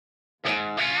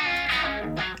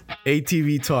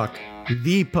ATV Talk,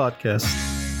 the podcast.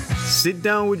 Sit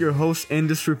down with your host,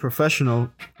 industry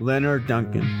professional, Leonard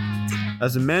Duncan,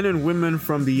 as the men and women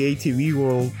from the ATV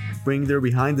world bring their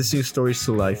behind-the-scenes stories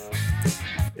to life.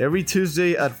 Every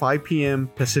Tuesday at 5 p.m.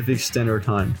 Pacific Standard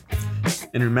Time.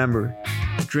 And remember,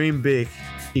 dream big.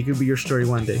 It could be your story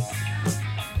one day.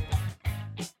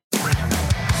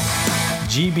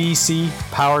 GBC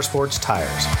Power Sports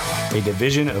Tires, a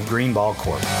division of Greenball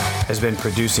Corp, has been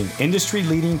producing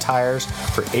industry-leading tires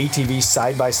for ATV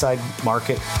side-by-side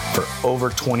market for over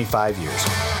 25 years,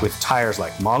 with tires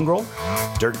like Mongrel,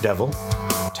 Dirt Devil,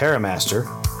 TerraMaster,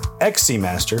 XC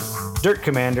Master, Dirt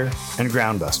Commander, and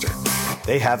Groundbuster.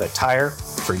 They have a tire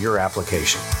for your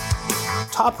application.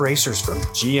 Top racers from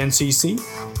GNCC,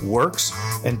 Works,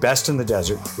 and Best in the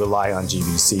Desert rely on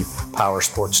GBC Power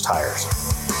Sports Tires.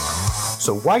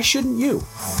 So why shouldn't you?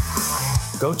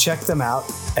 Go check them out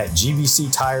at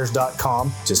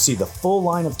gbctires.com to see the full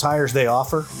line of tires they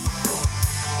offer.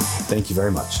 Thank you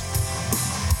very much.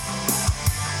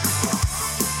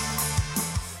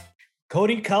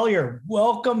 Cody Collier,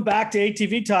 welcome back to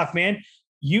ATV Talk, man.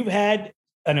 You've had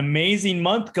an amazing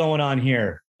month going on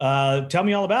here. Tell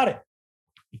me all about it.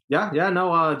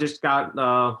 Just got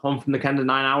home from the Kenda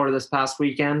 9-hour this past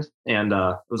weekend, and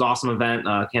it was an awesome event.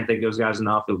 Can't thank those guys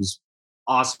enough. It was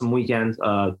awesome weekend.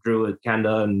 Drew at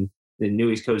Kenda and the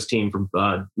new East Coast team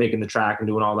for making the track and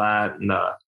doing all that. And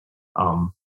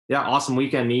awesome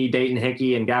weekend. Me, Dayton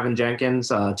Hickey, and Gavin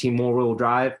Jenkins, Team More Wheel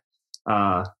Drive.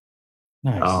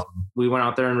 Nice. We went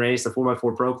out there and raced the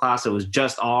 4x4 Pro Class. It was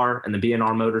just R and the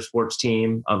BNR Motorsports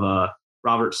team of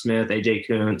Robert Smith, AJ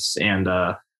Kuntz, and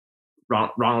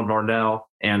Ronald Varndell.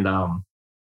 And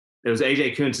it was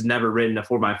AJ Kuntz had never ridden a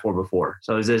 4x4 before.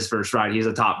 So it was his first ride. He's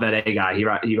a top vet A guy. He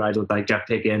rides with like Jeff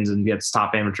Pickens and gets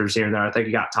top amateurs here and there. I think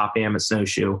he got top am at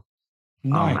Snowshoe.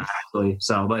 Nice. Actually.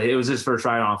 So, but it was his first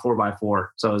ride on a 4x4.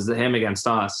 So it was him against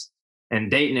us. And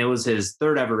Dayton, it was his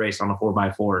third ever race on a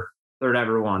 4x4. Third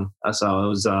ever one. So it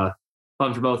was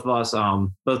fun for both of us,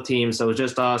 both teams. So it was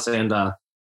just us. And I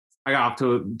got off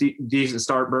to a decent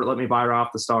start. Bert let me buy her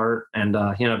off the start. And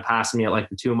he ended up passing me at like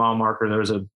the 2-mile marker. There was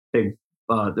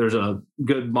a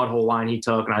good mud hole line he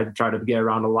took, and I tried to get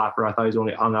around a lapper. I thought he was going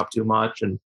to get hung up too much,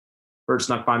 and Bert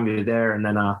snuck by me there. And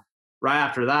then right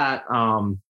after that,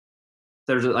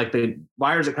 there's like the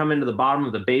wires that come into the bottom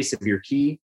of the base of your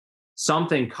key.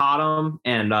 Something caught him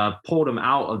and pulled him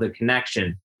out of the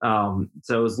connection. So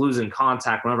it was losing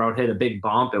contact. Whenever I would hit a big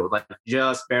bump, it would like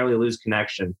just barely lose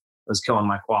connection. It was killing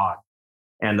my quad.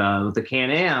 And with the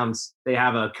Can-Ams, they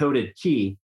have a coded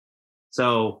key.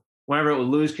 So whenever it would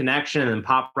lose connection and then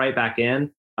pop right back in,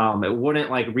 it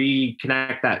wouldn't like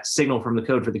reconnect that signal from the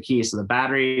code for the key. So the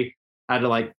battery had to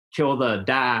like kill the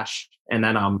dash and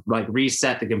then like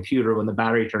reset the computer when the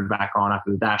battery turned back on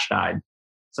after the dash died.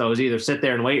 So it was either sit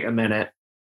there and wait a minute,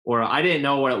 or I didn't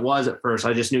know what it was at first.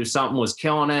 I just knew something was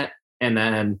killing it. And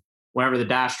then whenever the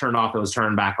dash turned off, it was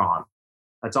turned back on.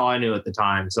 That's all I knew at the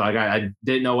time. So I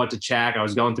didn't know what to check. I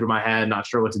was going through my head, not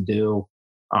sure what to do.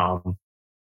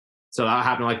 So that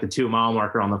happened like the 2-mile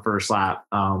marker on the first lap.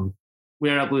 We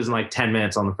ended up losing like 10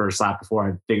 minutes on the first lap before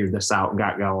I figured this out and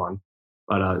got going.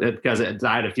 But because it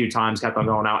died a few times, kept on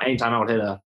going out. Anytime I would hit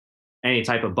any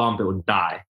type of bump, it would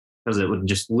die because it would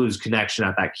just lose connection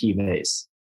at that key base.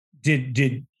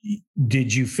 Did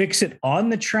you fix it on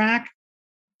the track?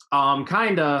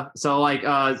 Kinda.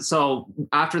 So so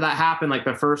after that happened, like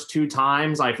the first 2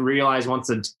 times, I realized once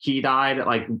the key died,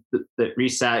 like the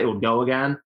reset, it would go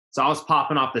again. So I was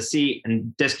popping off the seat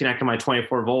and disconnecting my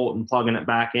 24-volt and plugging it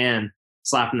back in,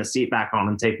 slapping the seat back on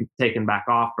and taking back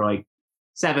off for like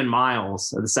 7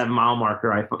 miles. At the 7-mile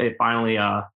marker, it finally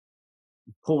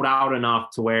pulled out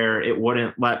enough to where it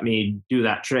wouldn't let me do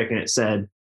that trick. And it said,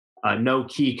 no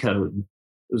key code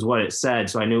is what it said.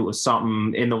 So I knew it was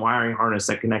something in the wiring harness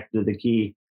that connected to the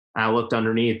key. And I looked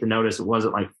underneath to notice it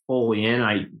wasn't like fully in.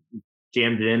 I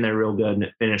jammed it in there real good and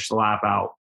it finished the lap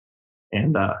out.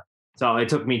 And so it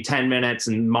took me 10 minutes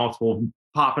and multiple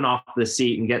popping off the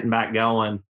seat and getting back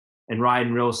going and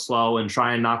riding real slow and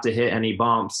trying not to hit any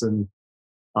bumps. And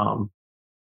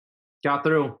got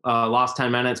through, lost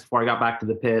 10 minutes before I got back to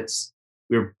the pits.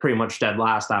 We were pretty much dead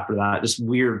last after that. Just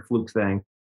weird fluke thing.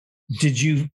 Did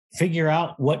you figure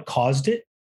out what caused it?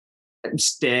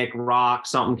 Stick, rock,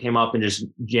 something came up and just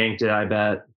yanked it, I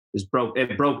bet. It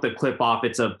broke the clip off.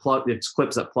 It's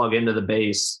clips that plug into the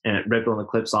base, and it ripped one of the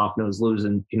clips off and it was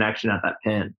losing connection at that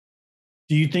pin.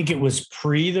 Do you think it was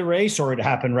pre the race or it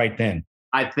happened right then?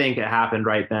 I think it happened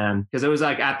right then because it was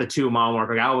like at the 2-mile mark.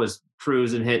 Like I was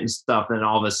cruising, hitting stuff, and then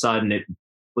all of a sudden it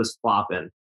was flopping.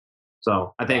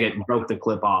 So I think it broke the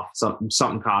clip off.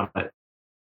 Something caught it.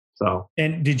 So.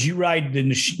 And did you ride the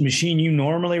machine you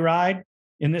normally ride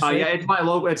in this? Yeah, it's my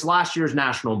local. It's last year's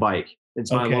national bike.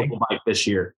 It's my local bike this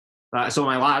year. So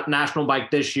my national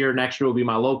bike this year, next year will be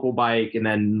my local bike, and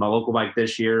then my local bike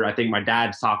this year. I think my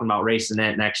dad's talking about racing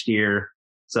it next year,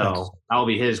 so that'll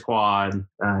be his quad,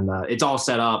 and it's all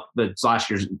set up. But it's last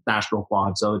year's national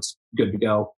quad, so it's good to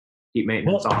go. Keep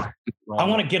maintenance on. I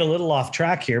want to get a little off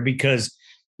track here because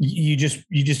you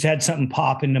just had something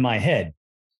pop into my head.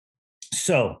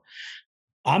 So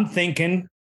I'm thinking,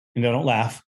 and don't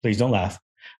laugh, please don't laugh.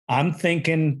 I'm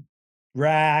thinking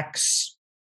racks,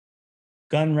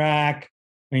 gun rack,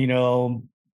 maybe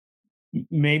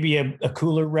a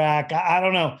cooler rack. I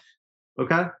don't know.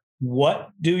 Okay. What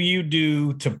do you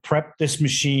do to prep this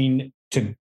machine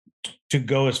to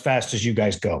go as fast as you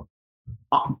guys go?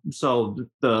 So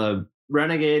the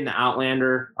Renegade and the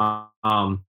Outlander,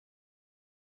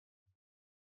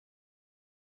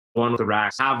 one with the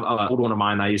racks. I have an old one of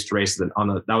mine that I used to race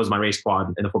that was my race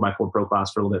quad in the 4x4 Pro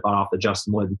class for a little bit, bought off the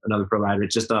Justin Wood, another pro rider.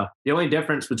 It's just the only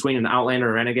difference between an Outlander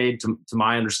and a Renegade, to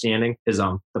my understanding, is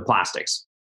the plastics.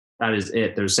 That is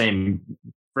it. They're the same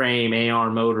frame,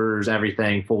 A-arm motors,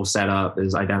 everything, full setup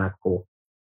is identical.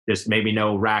 Just maybe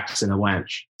no racks and a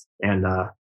winch. And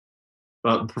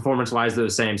but performance-wise, they're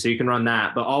the same. So you can run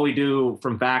that. But all we do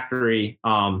from factory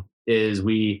is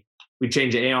we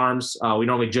change the A-arms. We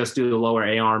normally just do the lower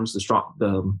A-arms. For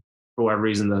whatever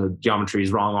reason, the geometry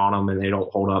is wrong on them and they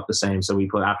don't hold up the same. So we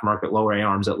put aftermarket lower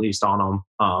A-arms at least on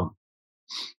them.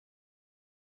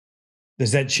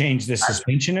 Does that change the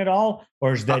suspension at all?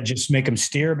 Or does that just make them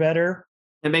steer better?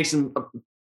 It makes them,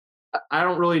 I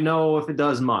don't really know if it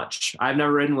does much. I've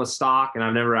never ridden with stock and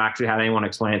I've never actually had anyone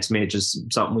explain it to me. It's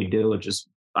just something we do.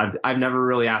 I've never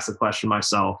really asked the question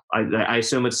myself. I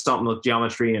assume it's something with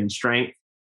geometry and strength.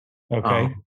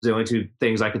 Okay. The only two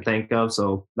things I could think of.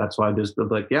 So that's why I just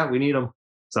like, yeah, we need them.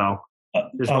 So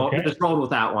just rolled with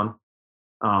that one.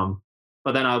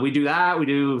 But then we do that. We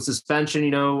do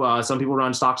suspension. Some people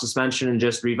run stock suspension and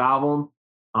just revalve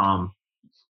them.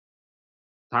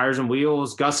 Tires and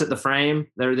wheels, gusset the frame.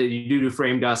 You do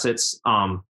frame gussets.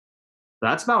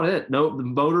 That's about it. No, the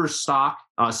motor's stock.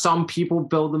 Some people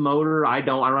build the motor. I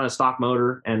don't. I run a stock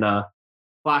motor and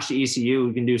flashy ECU.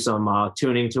 We can do some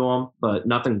tuning to them, but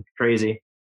nothing crazy.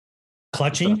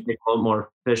 Clutching? A little more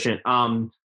efficient.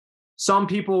 Some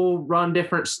people run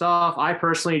different stuff. I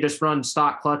personally just run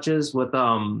stock clutches with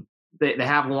they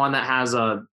have one that has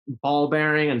a ball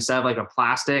bearing instead of like a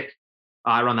plastic.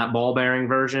 I run that ball bearing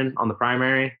version on the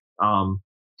primary. I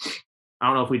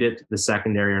don't know if we did the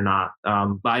secondary or not.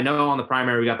 But I know on the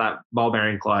primary we got that ball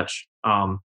bearing clutch.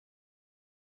 But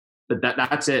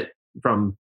that's it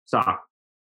from stock.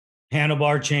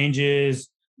 Handlebar changes.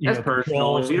 That's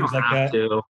personal. You don't have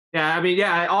to. Yeah, I mean,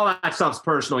 yeah, all that stuff's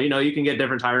personal. You can get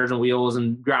different tires and wheels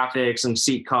and graphics and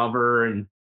seat cover and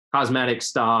cosmetic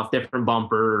stuff, different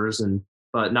bumpers,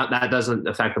 but that doesn't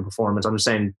affect the performance. I'm just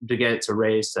saying to get it to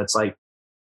race, that's like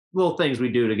little things we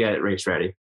do to get it race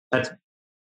ready. That's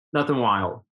nothing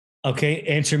wild. Okay,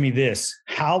 answer me this.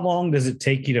 How long does it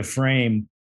take you to frame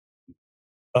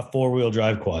a 4-wheel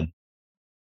drive quad?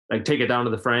 Like take it down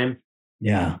to the frame?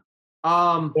 Yeah.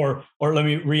 Or let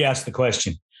me re-ask the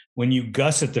question. When you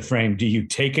gusset the frame, do you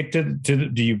take it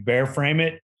do you bare frame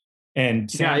it and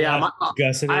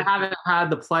gusset it? I haven't had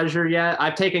the pleasure yet.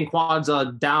 I've taken quads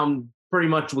down pretty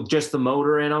much with just the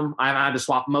motor in them. I haven't had to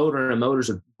swap motor, and the motors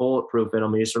are bulletproof in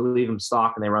them. You just leave them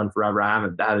stock and they run forever. I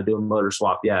haven't had to do a motor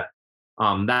swap yet.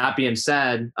 That being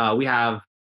said, we have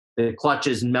the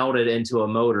clutches melted into a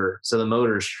motor, so the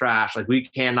motor is trash. Like we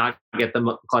cannot get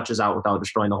the clutches out without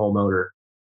destroying the whole motor.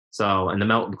 So, and the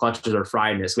melted clutches are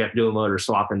friedness. We have to do a motor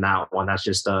swap in that one. That's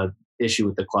just a issue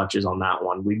with the clutches on that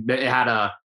one.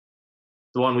 The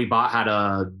one we bought had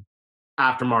a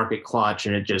aftermarket clutch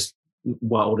and it just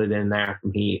welded in there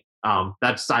from heat.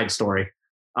 That's side story.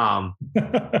 I'm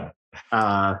sorry,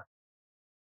 I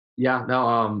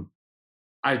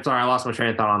lost my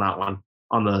train of thought on that one.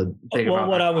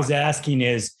 What I was asking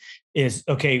is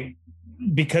okay,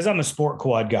 because I'm a sport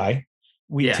quad guy,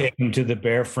 we take them to the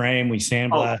bare frame, we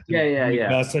sandblast them, we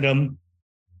gusset them,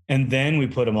 and then we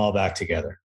put them all back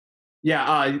together.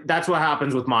 Yeah, that's what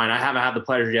happens with mine. I haven't had the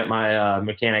pleasure yet. My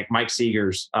mechanic, Mike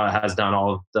Seegers, has done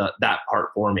all of that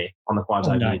part for me on the quads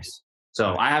I've used.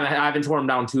 So I haven't torn them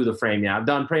down to the frame yet. I've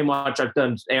done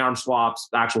A-arm swaps,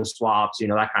 actual swaps,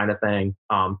 that kind of thing.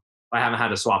 I haven't had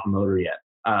to swap a motor yet.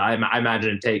 I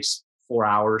imagine it takes 4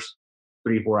 hours,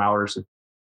 3-4 hours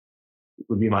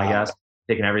would be my guess.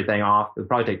 Taking everything off, it'd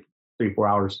probably take 3-4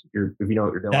 hours if you know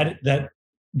what you're doing.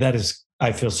 That is,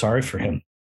 I feel sorry for him.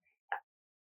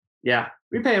 Yeah,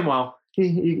 we pay him well.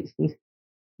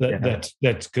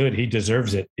 That's good. He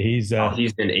deserves it. He's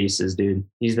been aces, dude.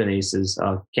 He's been aces.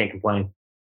 Can't complain.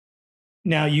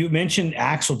 Now you mentioned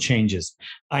axle changes.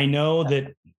 I know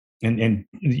that, and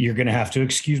you're going to have to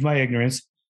excuse my ignorance.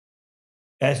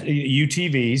 As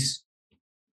UTVs,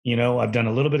 I've done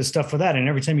a little bit of stuff for that, and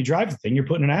every time you drive the thing, you're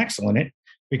putting an axle in it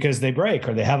because they break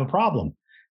or they have a problem.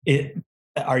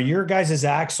 Are your guys'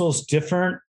 axles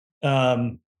different?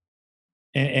 And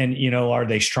are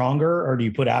they stronger, or do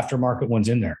you put aftermarket ones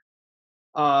in there?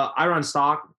 I run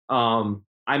stock.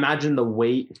 I imagine the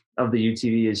weight of the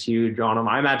UTV is huge on them.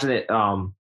 I imagine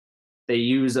that they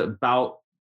use about,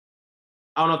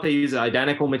 I don't know if they use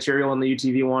identical material in the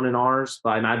UTV one and ours,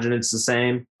 but I imagine it's the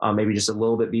same. Maybe just a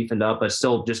little bit beefened up, but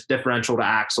still just differential to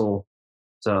axle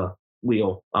to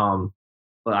wheel.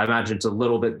 But I imagine it's a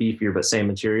little bit beefier, but same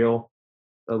material.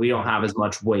 But we don't have as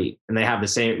much weight, and they have the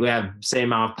same. We have same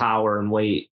amount of power and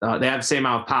weight. They have the same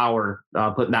amount of power,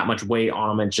 putting that much weight on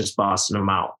them and just busting them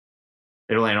out.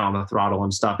 They're laying on the throttle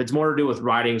and stuff. It's more to do with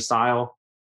riding style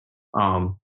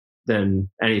than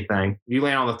anything. If you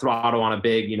land on the throttle on a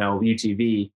big,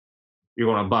 UTV, you're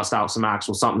going to bust out some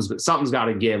axles. Something's got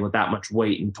to give with that much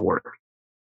weight and torque.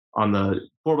 On the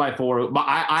 4x4, but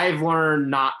I've learned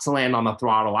not to land on the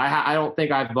throttle. I don't think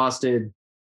I've busted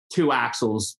 2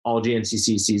 axles all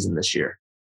GNCC season this year.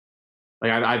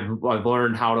 Like I've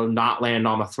learned how to not land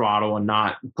on the throttle and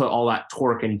not put all that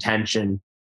torque and tension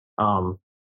on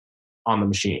the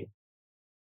machine.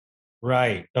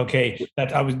 Right. Okay.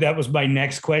 That was my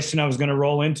next question I was going to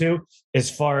roll into, as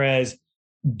far as,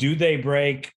 do they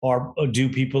break or do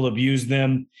people abuse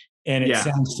them? And it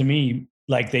sounds to me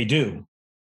like they do.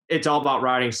 It's all about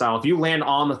riding style. If you land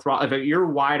on the throttle, if you're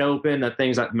wide open, that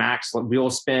thing's at max wheel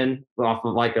spin off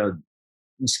of like a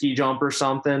ski jump or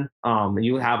something, and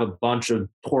you have a bunch of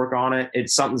torque on it,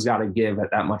 something's got to give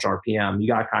at that much RPM. You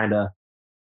got to kind of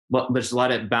just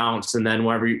let it bounce, and then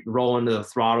whenever you roll into the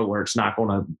throttle where it's not going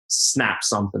to snap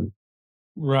something.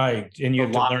 Right. And you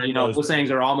have to learn those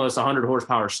things are almost 100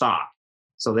 horsepower stock.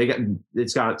 So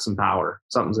it's got some power.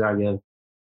 Something's got to give.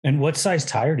 And what size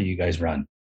tire do you guys run?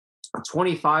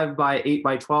 25 by 8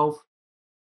 by 12.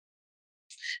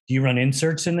 Do you run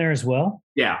inserts in there as well?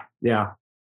 Yeah. Yeah.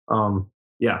 Some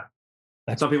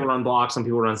people run blocks, some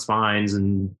people run spines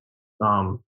and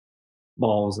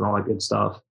balls and all that good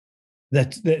stuff.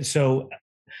 So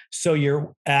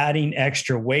you're adding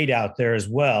extra weight out there as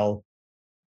well.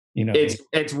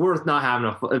 It's worth not having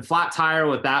a flat tire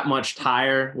with that much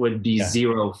tire would be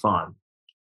zero fun.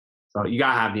 So you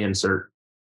gotta have the insert.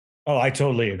 Oh, I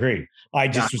totally agree. I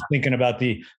just was thinking about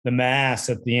the mass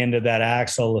at the end of that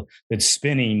axle that's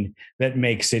spinning that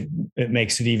makes it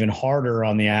even harder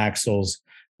on the axles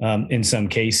in some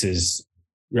cases,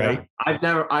 right?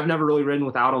 Yeah. I've never really ridden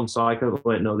without them, so I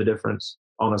couldn't know the difference.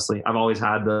 Honestly, I've always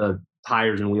had the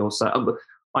tires and wheels set.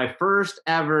 My first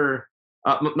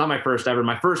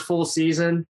full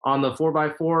season on the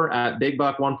 4x4 at Big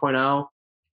Buck 1.0.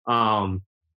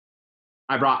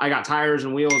 I got tires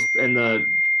and wheels and the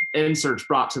inserts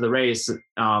brought to the race.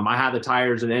 I had the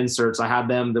tires and inserts. I had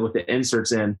them with the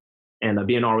inserts in, and the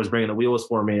BNR was bringing the wheels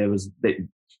for me. They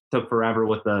took forever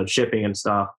with the shipping and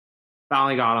stuff.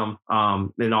 Finally got them.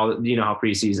 And all, how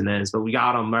preseason is, but we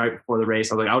got them right before the race.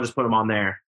 I was like, I'll just put them on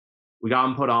there. We got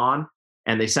them put on,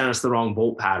 and they sent us the wrong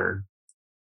bolt pattern.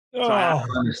 So I had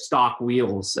to run stock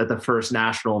wheels at the first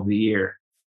national of the year.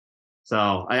 So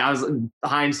I was,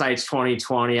 hindsight's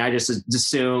 2020. I just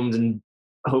assumed and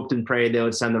hoped and prayed they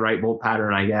would send the right bolt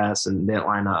pattern, I guess, and didn't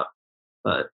line up.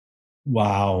 But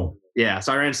wow. Yeah.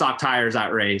 So I ran stock tires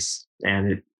that race,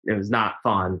 and it was not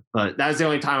fun, but that's the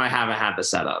only time I haven't had the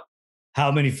setup.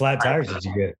 How many flat tires did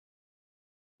you get?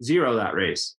 0 that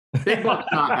race. Big Buck's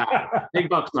not bad. Big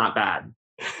Buck's not bad.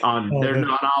 There's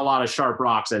not a lot of sharp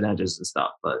rocks and edges and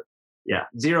stuff, but yeah,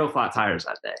 0 flat tires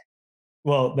that day.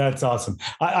 Well, that's awesome.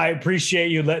 I appreciate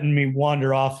you letting me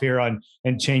wander off here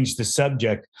and change the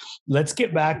subject. Let's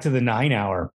get back to the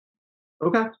 9-hour.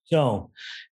 Okay. So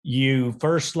you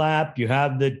first lap, you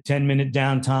have the 10-minute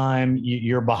downtime,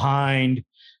 you're behind.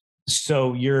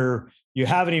 So you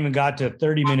haven't even got to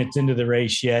 30 minutes into the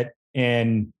race yet.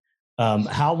 And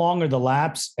how long are the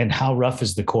laps and how rough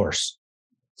is the course?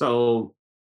 So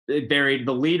it varied.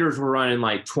 The leaders were running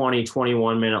like 20,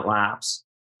 21 minute laps.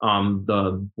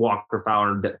 The Walker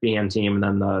Fowler BM team, and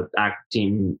then the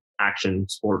Action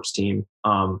Sports team.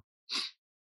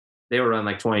 They were running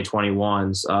like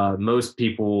 2021s. Most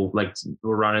people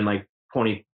were running like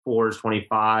 24s,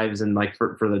 25s, and like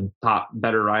for the top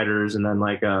better riders. And then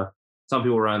some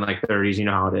people were running like 30s, you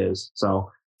know how it is.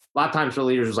 So a lot of times for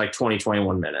leaders was like 20,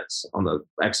 21 minutes on the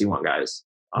XC1 guys.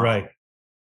 Right.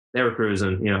 They were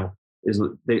cruising,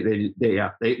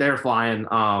 they're flying.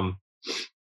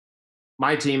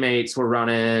 My teammates were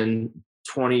running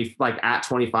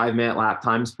 25-minute lap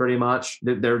times pretty much.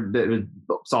 They're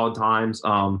solid times.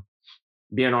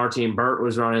 Being our team, Burt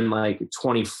was running like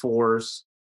 24s,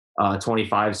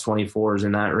 25s, 24s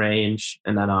in that range.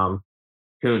 And then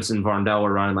Kuntz and Varndell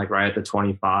were running like right at the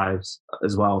 25s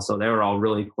as well. So they were all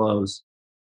really close.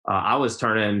 I was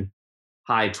turning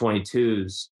high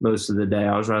 22s most of the day.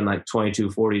 I was running like 22,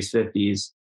 40s, 50s.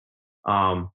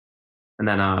 And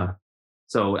then,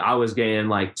 so I was gaining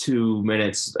like 2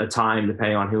 minutes a time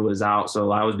depending on who was out.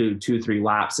 So I was doing 2-3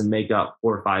 laps and make up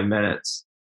 4 or 5 minutes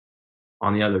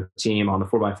on the other team, on the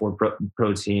 4x4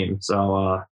 pro team.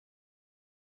 So,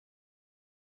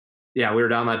 yeah, we were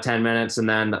down that 10 minutes. And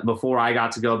then before I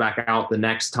got to go back out the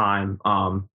next time,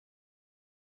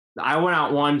 I went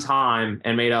out one time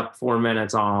and made up 4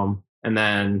 minutes on them. And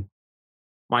then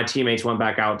my teammates went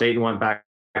back out. Dayton went back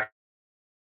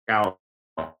out,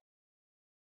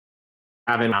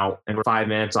 having out, and we're 5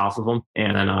 minutes off of them.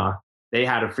 And then they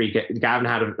had a freak. Gavin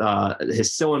had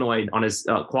his solenoid on his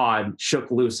quad shook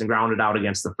loose and grounded out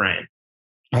against the frame.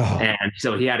 Oh. And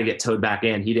so he had to get towed back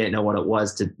in. He didn't know what it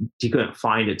was he couldn't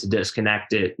find it to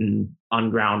disconnect it and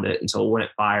unground it. And so it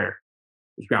wouldn't fire.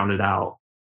 It was grounded out.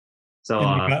 So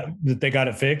they got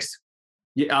it fixed.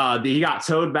 Yeah, he got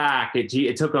towed back.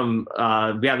 It took him.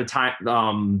 We had the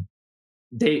time.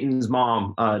 Dayton's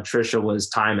mom, Trisha, was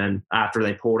timing after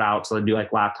they pulled out, so they do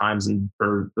like lap times, and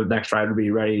for the next rider to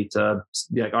be ready to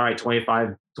be like, all right,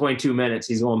 22 minutes,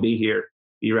 he's going to be here,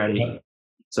 be ready. Yeah.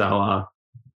 So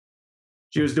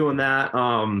she was doing that.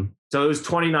 So it was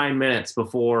 29 minutes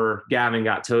before Gavin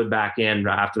got towed back in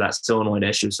after that solenoid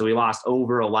issue. So we lost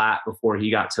over a lap before he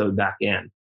got towed back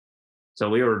in. So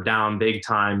we were down big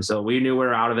time. So we knew we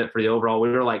were out of it for the overall.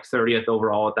 We were like 30th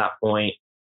overall at that point.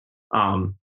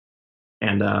 And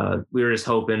we were just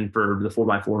hoping for the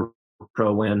 4x4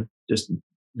 pro win, just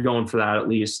going for that at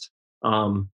least.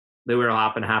 They were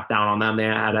lapping half down on them. They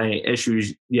had any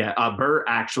issues. Yeah, Burt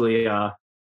actually,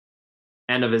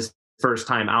 end of his first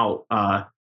time out,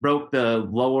 broke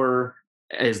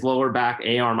his lower back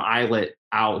A-arm eyelet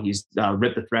out. He's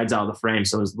ripped the threads out of the frame,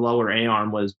 so his lower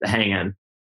A-arm was hanging.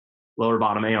 Lower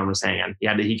bottom A-arm was hanging.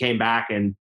 He came back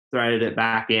and threaded it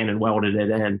back in and welded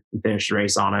it in and finished the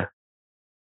race on it.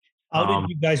 How did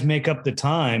you guys make up the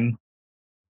time?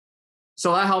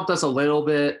 So that helped us a little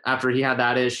bit after he had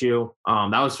that issue.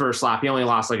 That was first lap. He only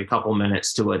lost like a couple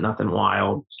minutes to it, nothing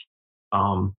wild.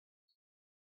 And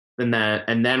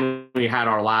then we had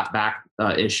our lap back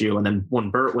issue. And then when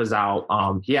Burt was out,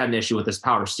 he had an issue with his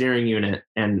power steering unit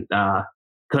and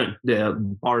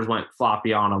the bars went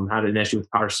floppy on him, had an issue with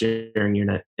the power steering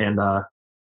unit. And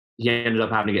he ended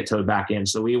up having to get towed back in.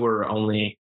 So we were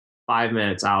only 5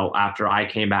 minutes out after I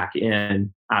came back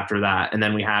in after that. And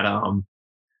then we had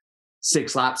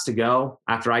 6 laps to go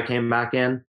after I came back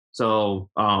in. So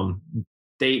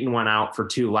Dayton went out for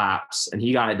 2 laps and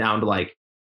he got it down to like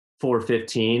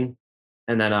 4:15.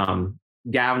 And then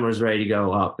Gavin was ready to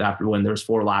go up after when there was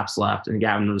 4 laps left. And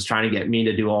Gavin was trying to get me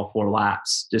to do all 4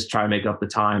 laps, just try to make up the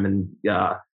time. And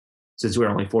since we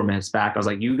were only 4 minutes back, I was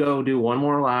like, you go do 1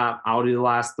 more lap. I'll do the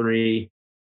last 3.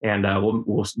 And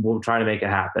we'll try to make it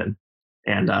happen.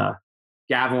 And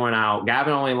Gavin went out.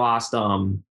 Gavin only lost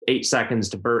 8 seconds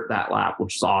to Burt that lap,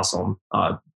 which is awesome.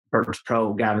 Burt's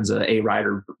pro. Gavin's an A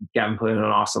rider. Gavin put in an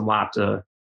awesome lap to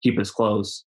keep us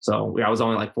close. So I was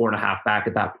only like 4.5 back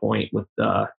at that point with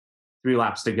 3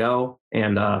 laps to go.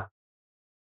 And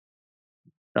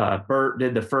Burt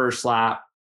did the first lap,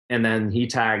 and then he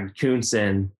tagged Kuntz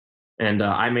in, and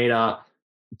I made up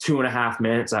 2.5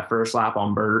 minutes that first lap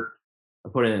on Burt. I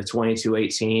put in a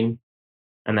 22:18,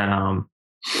 and then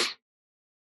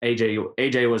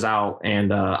AJ was out,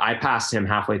 and I passed him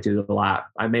halfway through the lap.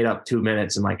 I made up 2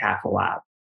 minutes in like half a lap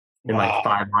in like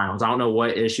 5 miles. I don't know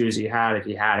what issues he had, if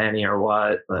he had any or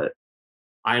what, but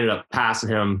I ended up passing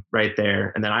him right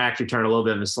there. And then I actually turned a little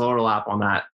bit of a slower lap on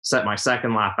that, set my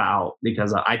second lap out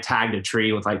because I tagged a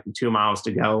tree with like 2 miles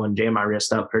to go and jammed my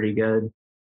wrist up pretty good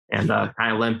and kind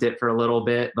of limped it for a little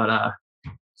bit, but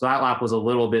so that lap was a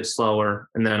little bit slower.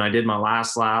 And then I did my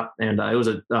last lap, and it was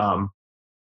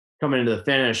coming into the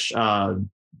finish.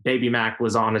 Baby Mac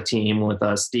was on a team with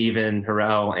Steven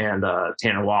Harrell and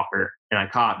Tanner Walker. And I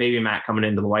caught Baby Mac coming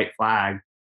into the white flag,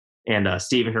 and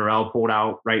Steven Harrell pulled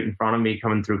out right in front of me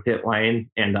coming through pit lane.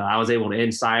 And I was able to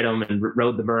inside him and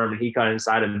rode the berm, and he cut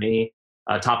inside of me,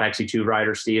 top XC2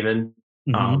 rider, Steven.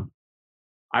 Mm-hmm.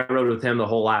 I rode with him the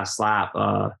whole last lap.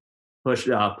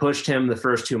 Pushed him the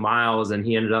first 2 miles, and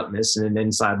he ended up missing an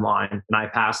inside line, and I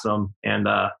passed him. And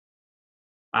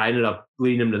I ended up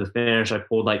leading him to the finish. I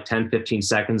pulled like 10, 15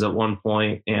 seconds at one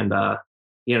point, and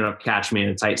he ended up catching me in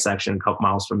a tight section a couple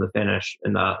miles from the finish.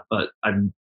 And but I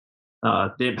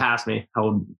didn't pass me.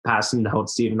 Held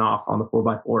Steven off on the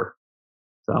 4x4.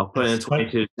 So put in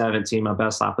 22:17, my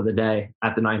best lap of the day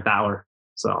at the 9th hour.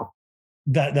 So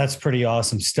that's pretty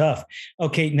awesome stuff.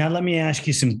 Okay, now let me ask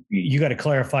you you got to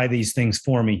clarify these things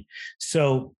for me.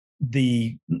 So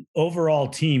the overall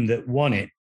team that won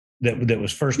it, that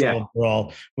was first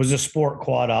overall, was a sport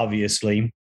quad,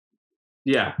 obviously.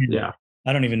 Yeah.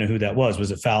 I don't even know who that was. Was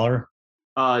it Fowler?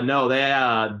 No,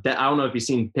 I don't know if you've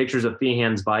seen pictures of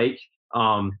Feehan's bike.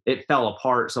 It fell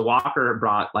apart. So Walker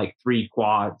brought like 3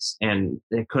 quads and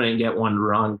they couldn't get one to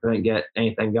run, couldn't get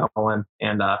anything going.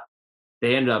 And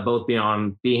they ended up both being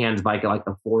on Feehan's bike at like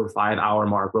the 4 or 5 hour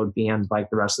mark, rode Feehan's bike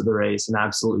the rest of the race and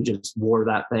absolutely just wore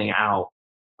that thing out.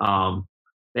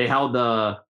 They held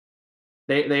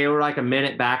they were like a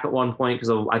minute back at one point because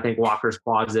of, I think, Walker's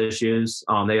quads issues.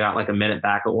 They got like a minute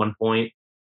back at one point.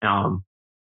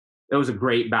 It was a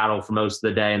great battle for most of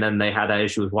the day. And then they had that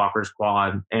issue with Walker's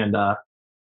quad, and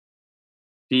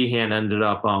Feehan ended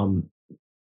up running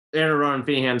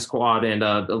Feehan's quad. And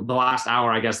the last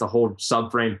hour, I guess the whole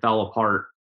subframe fell apart.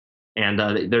 And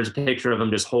there's a picture of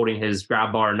him just holding his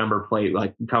grab bar number plate,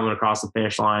 like coming across the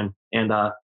finish line. And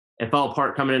it fell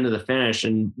apart coming into the finish.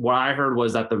 And what I heard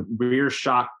was that the rear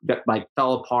shock like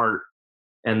fell apart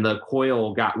and the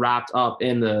coil got wrapped up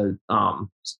in the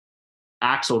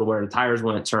axle to where the tires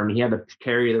wouldn't turn. He had to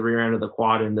carry the rear end of the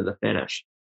quad into the finish.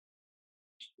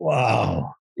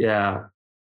 Wow. Yeah.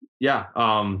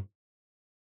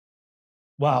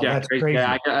 Wow, that's crazy.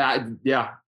 Yeah.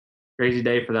 Crazy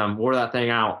day for them. Wore that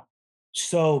thing out.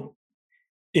 So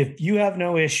if you have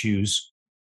no issues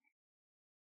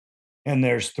and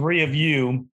there's 3 of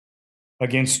you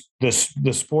against the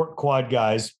sport quad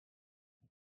guys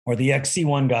or the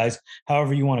XC1 guys,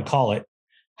 however you want to call it,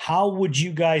 how would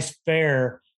you guys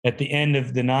fare at the end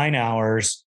of the 9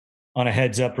 hours on a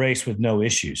heads up race with no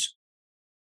issues?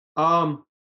 I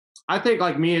think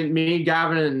like me,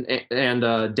 Gavin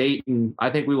and Dayton, I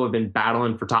think we would have been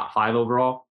battling for top 5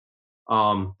 overall.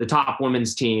 The top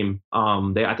women's team,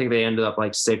 I think they ended up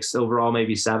like 6th overall,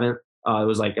 maybe 7th. It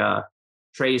was like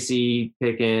Tracy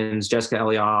Pickens, Jessica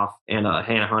Elioff, and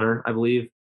Hannah Hunter, I believe.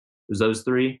 It was those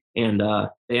 3. And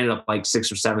they ended up like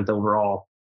 6th or 7th overall.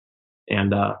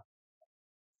 And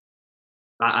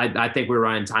I think we were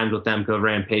running times with them, could have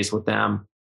ran pace with them,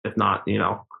 if not,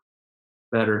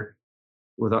 better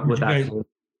with that.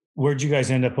 Where'd you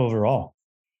guys end up overall?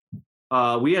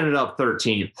 We ended up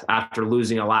 13th after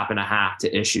losing a lap and a half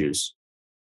to issues.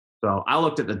 So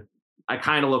I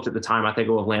kind of looked at the time. I think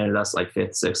it would have landed us like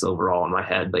 5th, 6th overall in my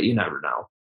head, but you never know.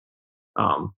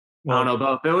 I don't know,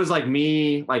 but if it was like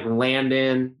me, like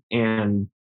Landon and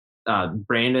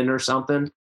Brandon or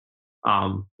something,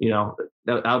 that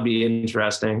would be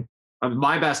interesting.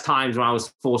 My best times when I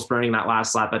was full sprinting that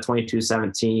last lap at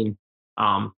 22:17,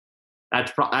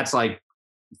 that's like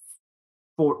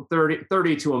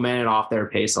 30 to a minute off their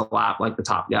pace a lap, like the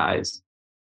top guys.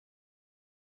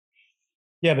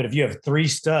 Yeah, but if you have 3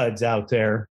 studs out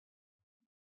there.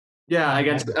 Yeah,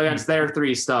 against their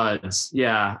 3 studs.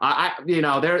 Yeah.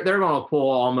 They're going to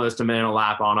pull almost a minute a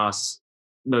lap on us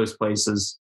most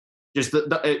places. Just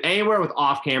anywhere with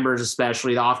off cambers,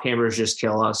 especially the off cambers just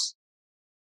kill us.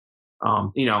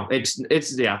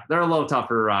 It's they're a little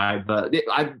tougher to ride, but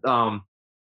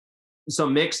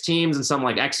some mixed teams and some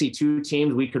like XC2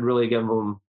 teams, we could really give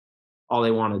them all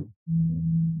they wanted.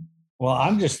 Well,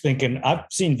 I'm just thinking, I've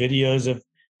seen videos of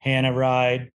Hannah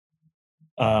ride,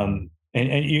 and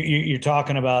you're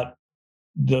talking about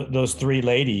those 3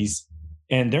 ladies,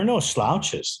 and they're no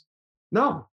slouches.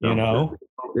 No.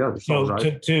 Yeah. So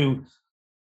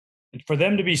for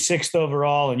them to be 6th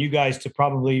overall and you guys to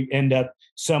probably end up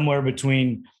somewhere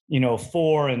between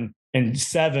 4 and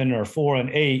 7 or 4 and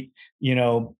 8,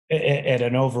 at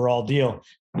an overall deal,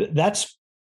 that's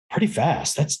pretty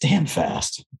fast. That's damn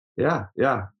fast. Yeah.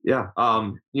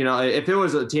 If it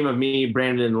was a team of me,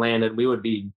 Brandon, and Landon, we would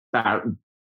be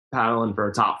paddling for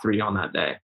a top 3 on that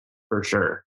day for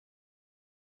sure.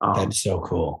 That's so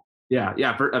cool.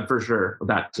 Yeah, for sure with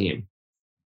that team.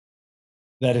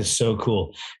 That is so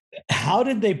cool. How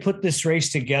did they put this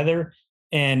race together?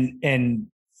 And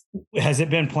has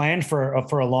it been planned for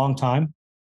a long time?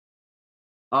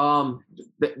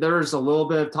 There's a little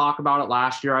bit of talk about it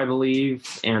last year, I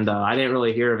believe, and I didn't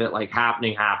really hear of it like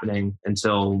happening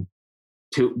until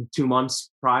two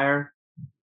months prior.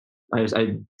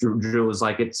 Drew was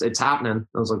like, it's happening.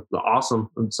 I was like, awesome.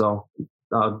 And so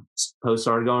posts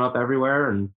started going up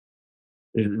everywhere, and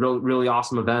it was a really, really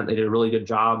awesome event. They did a really good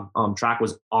job. Track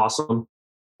was awesome.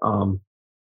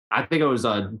 I think it was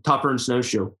tougher in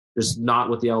snowshoe, just not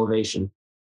with the elevation,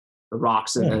 the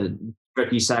rocks and the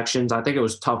tricky sections. I think it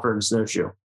was tougher in snowshoe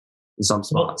in some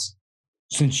spots.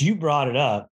 Since you brought it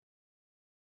up,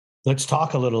 let's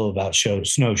talk a little about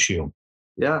snowshoe.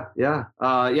 Yeah.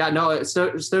 No,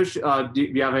 snowshoe. Do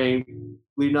you have any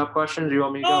leading up questions? Do you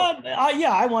want me to go?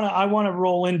 Yeah, I want to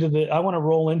roll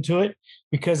into it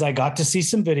because I got to see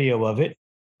some video of it.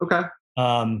 Okay.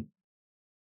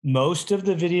 Most of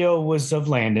the video was of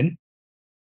Landon.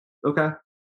 Okay.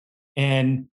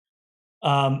 And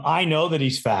I know that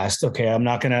he's fast. Okay, I'm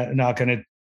not gonna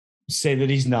say that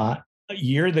he's not.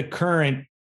 You're the current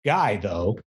guy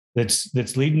though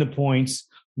that's leading the points,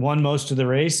 won most of the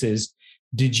races.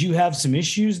 Did you have some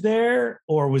issues there,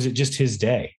 or was it just his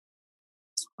day?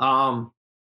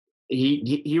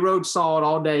 He rode solid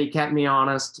all day. He kept me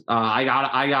honest.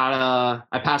 I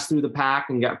passed through the pack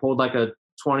and got pulled like a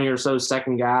 20 or so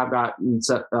second gap,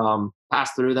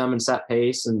 passed through them and set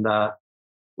pace, and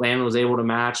Landon was able to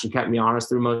match and kept me honest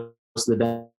through most of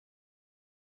the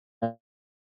day.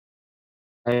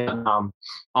 And,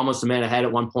 almost a minute ahead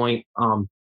at one point.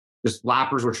 Just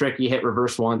lappers were tricky, hit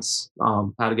reverse once,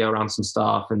 had to go around some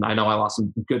stuff. And I know I lost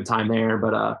some good time there,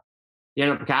 but he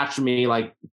ended up catching me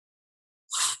like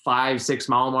 5-6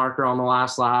 mile marker on the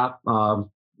last lap,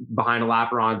 behind a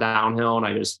lapper on downhill.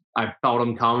 And I felt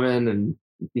him coming, and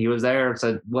he was there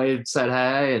and Wade said,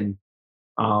 hey. And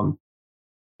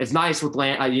it's nice with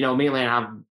Land, me and Landon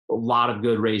have a lot of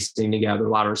good racing together, a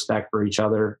lot of respect for each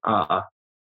other.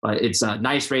 But it's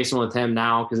nice racing with him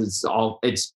now because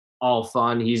it's all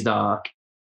fun. He's not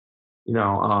in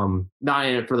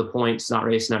it for the points, not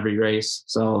racing every race.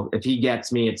 So if he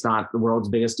gets me, it's not the world's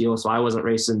biggest deal. So I wasn't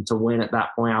racing to win at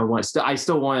that point. I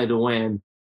still wanted to win,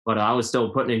 but I was still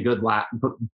putting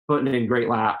in great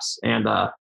laps. And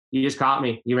he just caught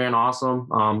me. He ran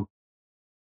awesome.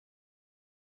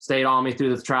 Stayed on me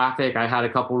through the traffic. I had a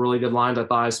couple really good lines. I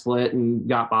thought I split and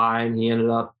got by, and he ended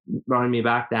up running me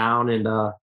back down. And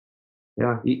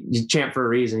he's champ for a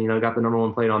reason. Got the number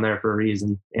 1 plate on there for a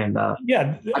reason. And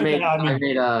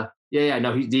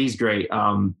he's great.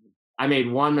 I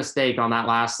made one mistake on that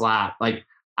last lap. Like,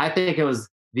 I think it was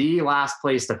the last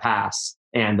place to pass.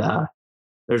 And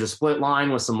there's a split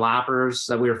line with some lappers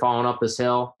that we were following up this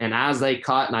hill. And as they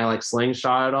cut, and I like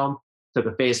slingshotted them, took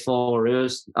a face full of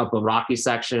roost up a rocky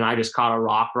section. I just caught a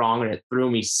rock wrong, and it threw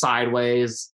me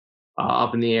sideways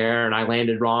up in the air, and I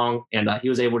landed wrong. And he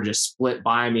was able to just split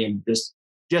by me and just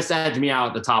edge me out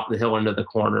at the top of the hill into the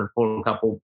corner, pulled a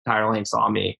couple tire lengths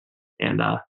on me. And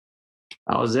that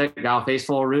was it. Got a face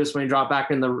full of roost when he dropped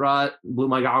back in the rut, blew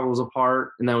my goggles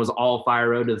apart, and then it was all fire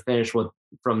road to the finish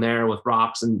from there with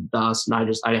rocks and dust. And I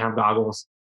didn't have goggles.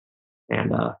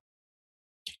 And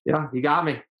he got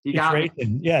me. He got me.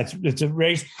 Yeah, it's a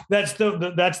race. That's the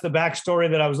backstory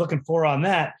that I was looking for on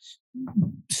that.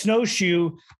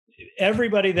 Snowshoe,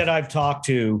 everybody that I've talked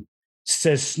to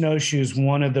says snowshoe is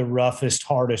one of the roughest,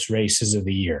 hardest races of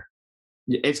the year.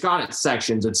 It's got its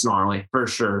sections. It's gnarly for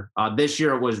sure. This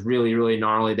year it was really, really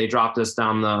gnarly. They dropped us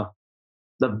down the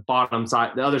bottom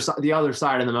side, the other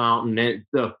side of the mountain.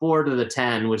 The 4 to the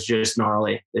 10 was just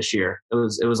gnarly this year. It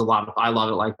was a lot of. I love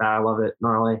it like that. I love it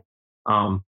gnarly.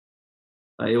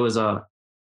 It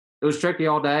was tricky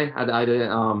all day. I did,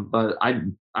 but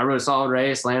I rode a solid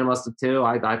race. Landon must have too.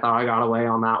 I thought I got away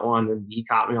on that one, and he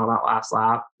caught me on that last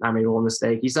lap. I made one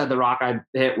mistake. He said the rock I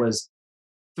hit was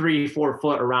 3-4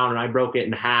 foot around, and I broke it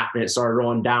in half, and it started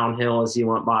rolling downhill as he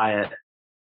went by it.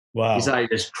 Wow. He said I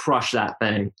just crushed that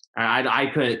thing. I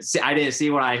couldn't see. I didn't see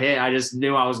what I hit. I just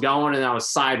knew I was going, and I was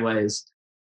sideways.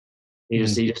 He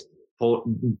just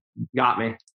got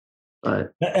me.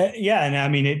 But and I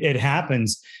mean it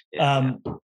happens. Yeah.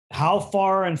 How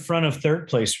far in front of third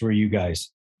place were you guys?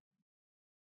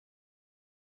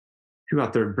 Who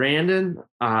got third? Brandon.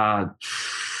 I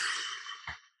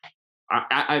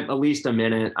at least a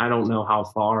minute. I don't know how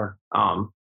far. At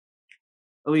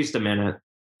least a minute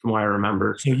from what I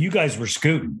remember. So you guys were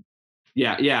scooting.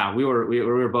 Yeah. We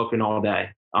were booking all day.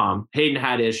 Hayden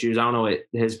had issues. I don't know what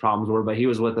his problems were, but he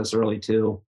was with us early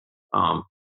too.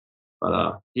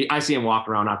 But I see him walk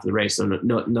around after the race, so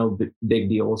no big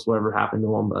deals, whatever happened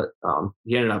to him. But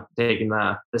he ended up taking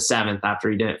the 7th after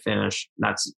he didn't finish.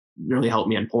 That's really helped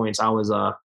me in points. I was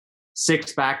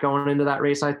 6 back going into that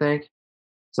race, I think.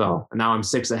 So and now I'm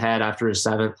 6 ahead after his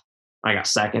 7th. I got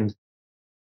 2nd.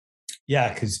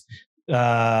 Yeah, because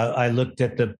I looked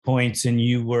at the points, and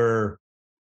you won.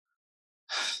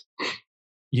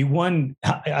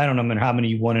 I don't know how many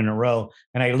you won in a row.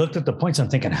 And I looked at the points. I'm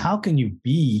thinking, how can you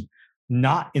be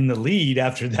not in the lead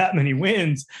after that many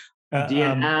wins?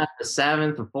 DNF, the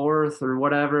 7th or 4th or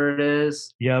whatever it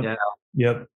is. Yep. Yeah.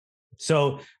 Yep.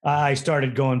 So I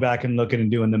started going back and looking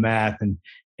and doing the math, and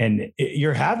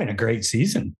you're having a great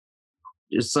season.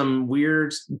 Just some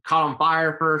weird caught on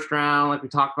fire first round, like we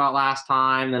talked about last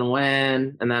time, then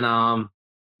win, and then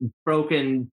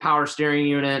broken power steering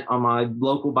unit on my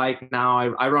local bike. Now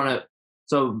I run it.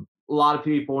 So a lot of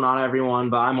people, not everyone,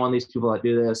 but I'm one of these people that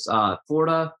do this.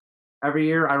 Florida, every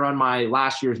year I run my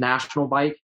last year's national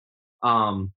bike.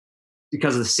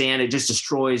 Because of the sand, it just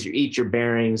destroys eats your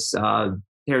bearings,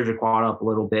 tears your quad up a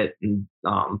little bit. And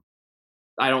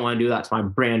I don't want to do that to my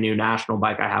brand new national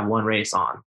bike I have one race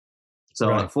on. So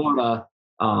Right. at Florida,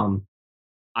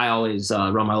 I always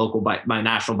run my local bike, my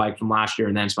national bike from last year,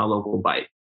 and then it's my local bike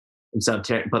instead of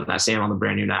putting that sand on the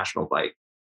brand new national bike.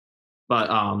 But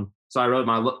so I rode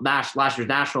my last year's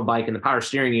national bike, and the power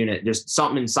steering unit, just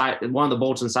something inside, one of the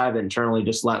bolts inside of it internally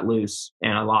just let loose,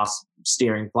 and I lost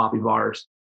steering floppy bars.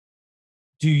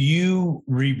 Do you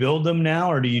rebuild them now,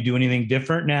 or do you do anything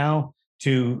different now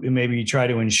to maybe try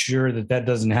to ensure that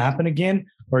doesn't happen again,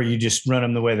 or you just run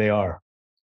them the way they are?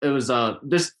 It was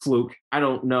just fluke. I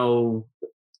don't know.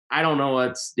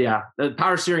 The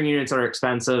power steering units are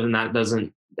expensive, and that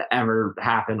doesn't ever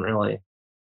happen really.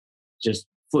 Just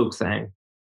fluke thing.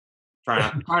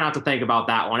 Try not to think about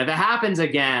that one. If it happens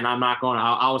again, I'm not going to,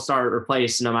 I'll start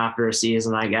replacing them after a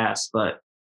season, I guess, but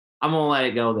I'm going to let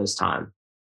it go this time.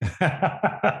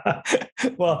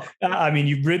 Well, I mean,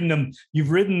 you've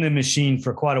ridden the machine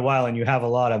for quite a while, and you have a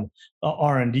lot of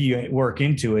R&D work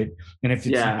into it. And if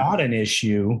it's not an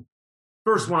issue,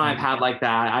 first one I've had like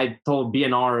that, I told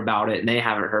B&R about it, and they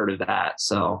haven't heard of that.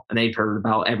 So, and they've heard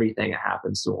about everything that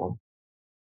happens to them.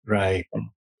 Right.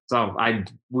 So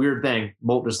weird thing,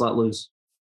 bolt just let loose,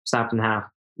 snapped in half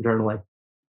internally.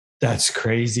 That's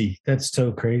crazy. That's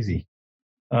so crazy.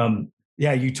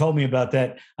 Yeah, you told me about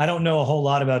that. I don't know a whole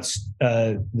lot about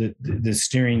the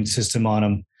steering system on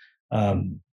them.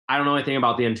 I don't know anything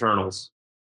about the internals.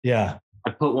 Yeah. I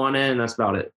put one in, that's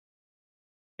about it.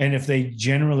 And if they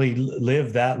generally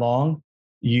live that long,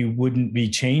 you wouldn't be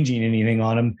changing anything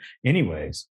on them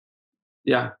anyways.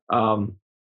 Yeah.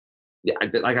 Yeah,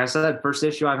 like I said, first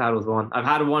issue I've had with one. I've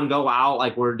had one go out,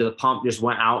 like where the pump just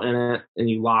went out in it and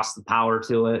you lost the power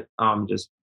to it, just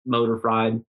motor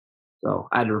fried. So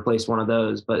I had to replace one of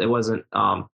those, but it wasn't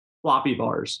floppy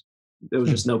bars. It was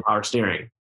just no power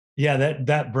steering. Yeah,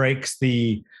 that breaks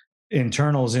the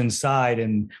internals inside,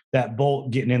 and that bolt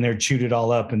getting in there chewed it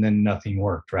all up, and then nothing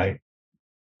worked, right?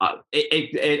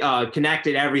 It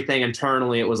connected everything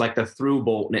internally. It was like the through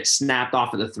bolt, and it snapped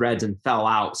off of the threads and fell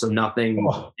out. So nothing,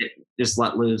 it just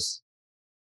let loose.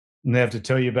 And they have to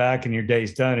tow you back, and your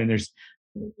day's done. And there's,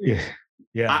 yeah.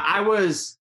 I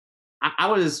was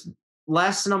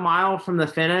less than a mile from the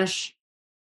finish.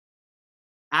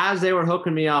 As they were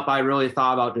hooking me up, I really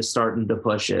thought about just starting to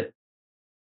push it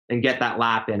and get that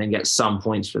lap in and get some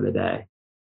points for the day.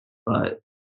 But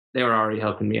they were already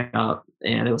hooking me up,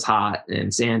 and it was hot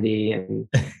and sandy, and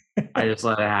I just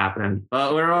let it happen.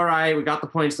 But we're all right. We got the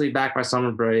points lead back by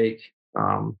summer break.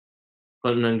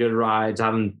 Putting in good rides,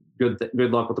 having good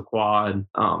luck with the quad.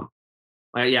 Caught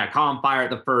on fire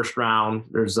at the first round.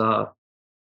 There's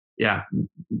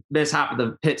mishap at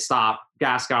the pit stop.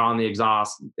 Gas got on the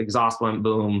exhaust. Exhaust went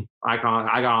boom. I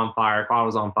got on fire. Quad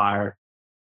was on fire.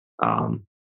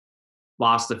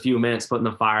 Lost a few minutes putting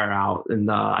the fire out, and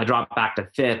I dropped back to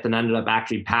 5th and ended up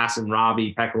actually passing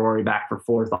Robbie Pecorari back for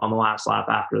 4th on the last lap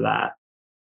after that.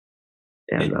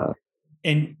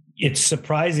 And it's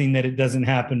surprising that it doesn't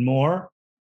happen more.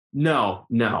 No,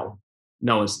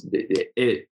 it's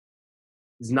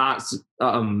not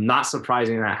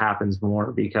surprising that happens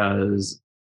more, because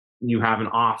you have an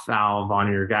off valve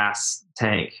on your gas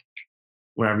tank.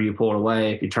 Whenever you pull it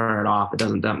away, if you turn it off, it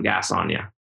doesn't dump gas on you.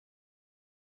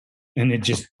 And it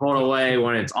just pull it away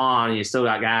when it's on, you still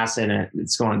got gas in it.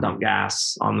 It's going to dump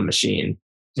gas on the machine.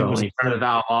 So when you turn the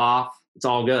valve off, it's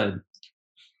all good.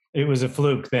 It was a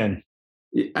fluke then.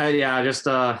 Just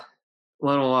a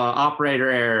little operator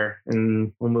error,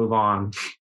 and we'll move on.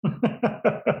 Leave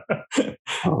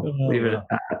it at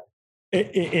that.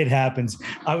 It happens.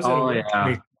 I was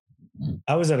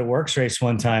at a works race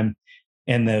one time,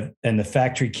 and the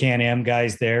factory Can-Am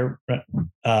guys there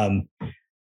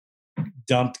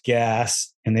dumped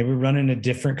gas, and they were running a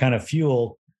different kind of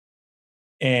fuel,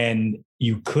 and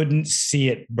you couldn't see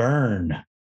it burn.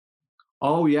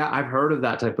 Oh yeah, I've heard of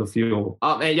that type of fuel.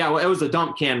 It was a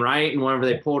dump can, right? And whenever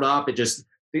they pulled up, it just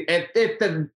if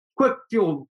the quick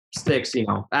fuel sticks,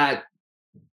 what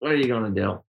are you gonna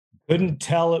do? Couldn't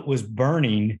tell it was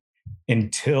burning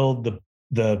until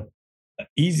the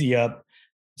easy up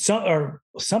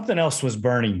something else was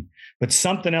burning, but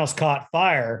something else caught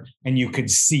fire and you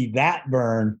could see that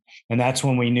burn. And that's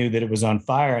when we knew that it was on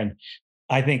fire. And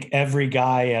I think every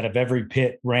guy out of every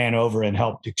pit ran over and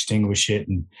helped extinguish it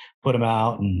and put them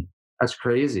out. And that's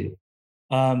crazy.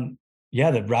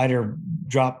 The rider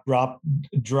drop,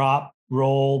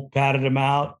 roll, patted him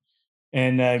out,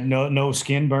 and no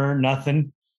skin burn,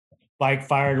 nothing. Bike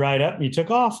fired right up and he took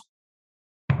off.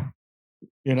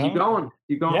 You know, keep going.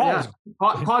 Yeah.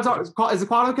 Is the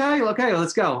quad okay? Okay,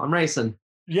 let's go. I'm racing.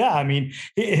 Yeah. I mean,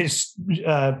 his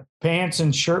pants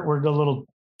and shirt were a little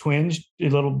twinged, a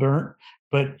little burnt,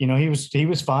 but he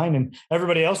was fine and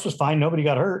everybody else was fine. Nobody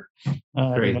got hurt.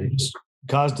 Just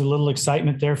caused a little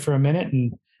excitement there for a minute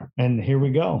and here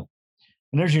we go.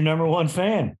 And there's your number one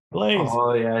fan, Blaze.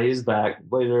 Oh yeah, he's back.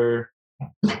 Blazer.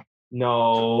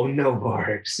 No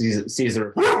Bark. Sees a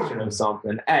reflection of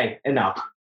something. Hey, enough.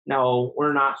 No,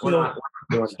 we're not doing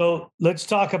that. So let's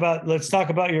talk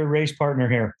about your race partner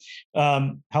here.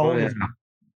 How old is he?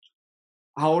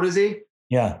 How old is he?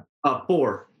 Yeah.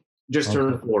 4. Just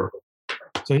turned 4.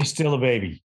 So he's still a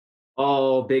baby.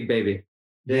 Oh, big baby.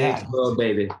 Little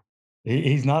baby.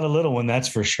 He's not a little one, that's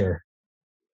for sure.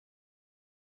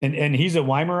 And he's a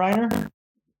Weimaraner?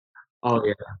 Oh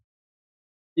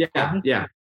yeah. Yeah.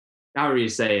 However you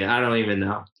say it, I don't even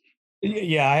know.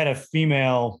 Yeah, I had a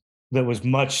female that was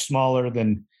much smaller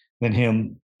than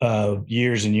him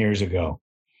years and years ago.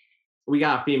 We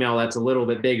got a female that's a little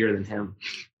bit bigger than him.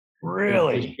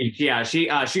 Really? Yeah, she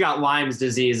got Lyme's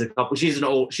disease she's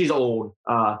old. She got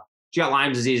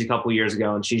Lyme's disease a couple years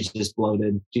ago and she's just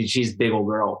bloated. She's a big old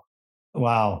girl.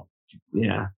 Wow.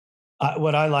 Yeah.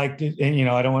 What I liked, and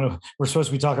I don't want to, we're supposed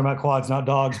to be talking about quads, not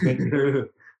dogs, but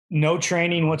no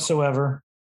training whatsoever.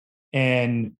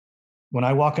 And when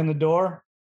I walk in the door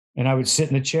and I would sit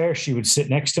in the chair, she would sit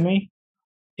next to me.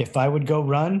 If I would go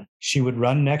run, she would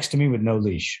run next to me with no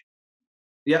leash.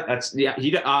 Yeah,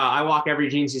 I walk every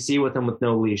GNCC with him with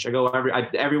no leash. I go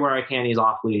everywhere I can. He's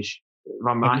off leash. If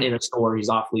I'm not in a store, he's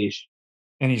off leash.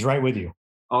 And he's right with you.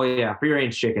 Oh yeah, free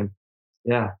range chicken.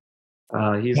 Yeah,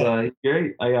 he's great.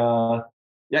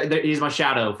 He's my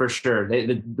shadow for sure.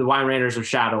 The Weimaraners are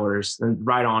shadowers, and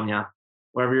right on you.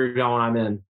 Wherever you're going, I'm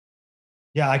in.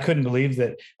 Yeah, I couldn't believe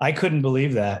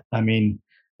that. I mean,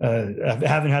 I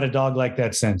haven't had a dog like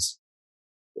that since.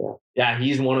 Yeah,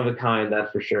 he's one of a kind,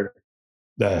 that's for sure.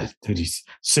 Dude, he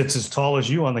sits as tall as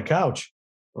you on the couch.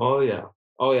 Oh yeah,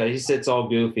 he sits all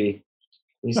goofy.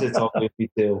 He sits all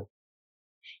goofy too.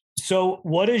 So,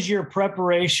 what is your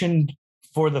preparation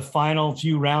for the final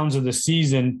few rounds of the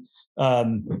season?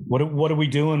 What are we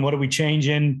doing? What are we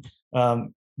changing?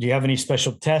 Do you have any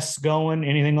special tests going?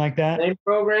 Anything like that? Same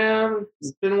program.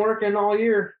 It's been working all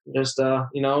year. Just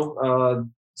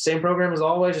same program as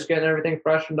always. Just getting everything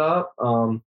freshened up.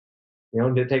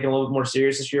 Taking a little bit more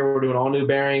serious this year. We're doing all new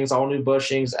bearings, all new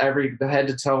bushings, the head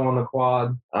to toe on the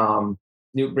quad.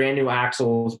 Brand new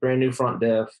axles, brand new front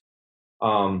diff.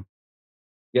 Getting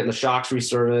the shocks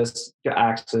reserviced,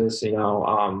 axis.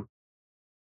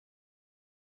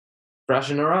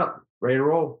 Freshen her up, ready to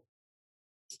roll.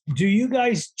 Do you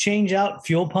guys change out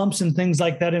fuel pumps and things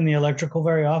like that in the electrical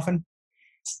very often?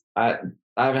 I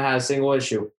haven't had a single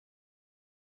issue.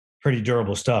 Pretty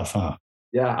durable stuff, huh?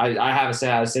 Yeah, I haven't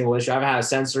had a single issue. I haven't had a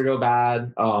sensor go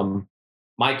bad.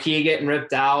 My key getting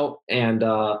ripped out and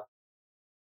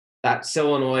that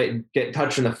solenoid get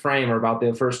touching the frame are about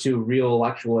the first 2 real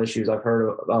electrical issues I've heard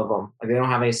of them. Like they don't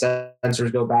have any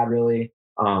sensors go bad really.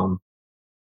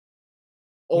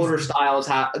 Older styles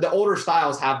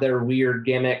have their weird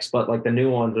gimmicks, but like the new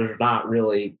ones, there's not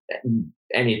really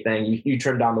anything. You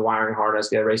trim down the wiring harness,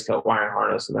 get a race coat wiring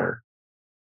harness, and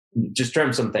just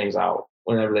trim some things out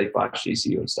whenever they flash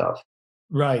GCU and stuff.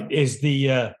 Right.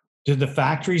 Do the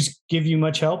factories give you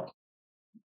much help?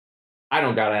 I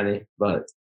don't got any, but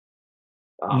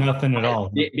nothing at all.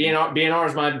 B&R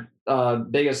is my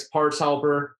biggest parts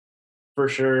helper for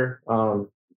sure.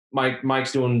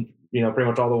 Mike's doing pretty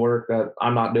much all the work that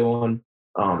I'm not doing.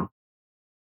 Like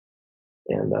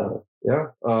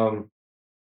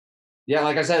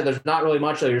I said, there's not really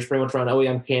much though. You're just pretty much running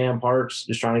OEM Can-Am parts,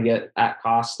 just trying to get at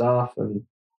cost stuff and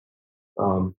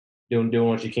doing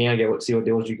what you can, see what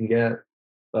deals you can get.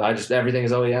 But everything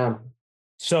is OEM.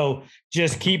 So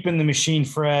just keeping the machine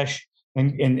fresh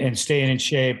and staying in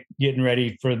shape, getting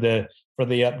ready for the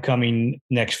upcoming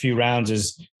next few rounds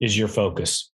is your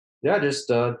focus. Yeah, just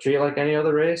treat it like any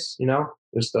other race,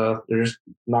 just knock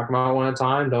them out one at a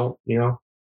time. Don't,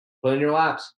 put in your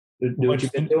laps. Do what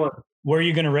you've been doing. Where are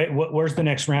you going to rate? Where's the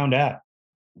next round at?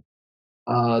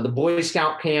 The Boy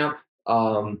Scout camp,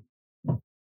 the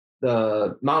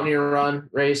Mountaineer Run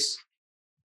race.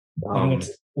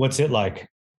 What's it like?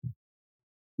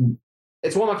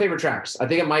 It's one of my favorite tracks. I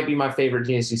think it might be my favorite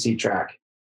DNCC track.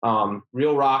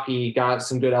 Real rocky, got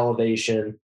some good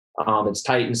elevation. It's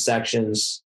tight in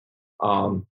sections.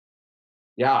 It's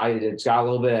got a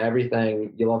little bit of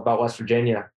everything you love about West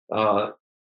Virginia. It's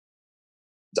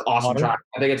an awesome track.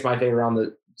 I think it's my favorite on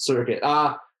the circuit.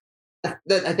 I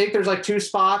think there's like 2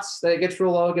 spots that it gets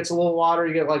real low, it gets a little water.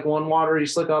 You get like one water, you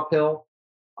slick uphill.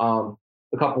 A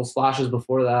couple splashes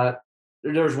before that.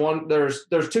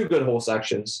 There's 2 good hole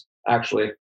sections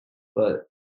actually, but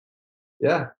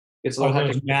yeah, it's a little. Are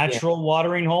those natural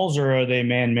watering holes or are they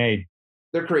man-made?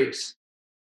 They're creeks.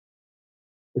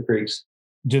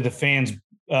 Do the fans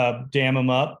dam them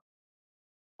up?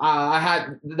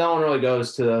 No one really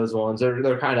goes to those ones.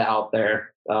 They're kind of out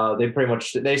there.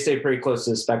 They stay pretty close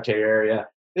to the spectator area.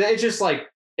 It's just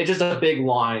a big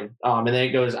line, and then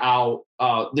it goes out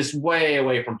just way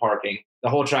away from parking. The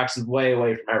whole track's way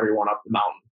away from everyone up the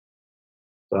mountain.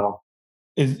 So,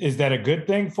 is that a good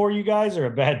thing for you guys or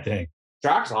a bad thing?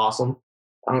 Track's awesome.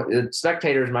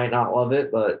 Spectators might not love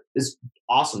it, but it's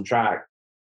awesome track.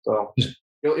 So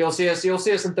you'll see us. You'll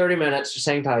see us in 30 minutes. Just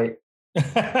hang tight.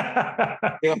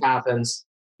 See what happens.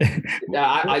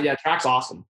 Track's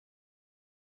awesome.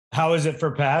 How is it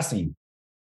for passing?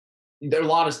 There are a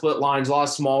lot of split lines, a lot of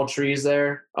small trees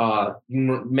there. You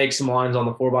can make some lines on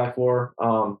the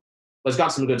 4x4. But it's got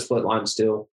some good split lines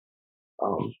too.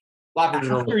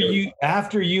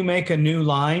 After you make a new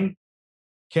line,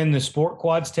 can the sport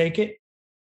quads take it?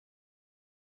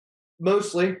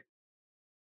 Mostly,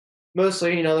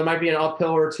 there might be an uphill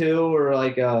or 2 or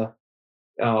like a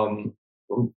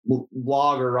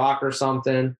log or rock or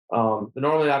something. But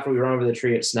normally after we run over the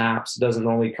tree, it snaps. It doesn't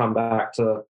normally come back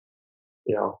to,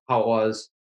 how it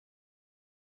was.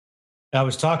 I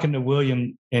was talking to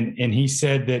William and he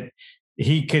said that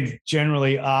he could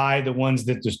generally eye the ones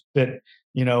that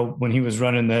when he was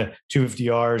running the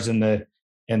 250Rs and the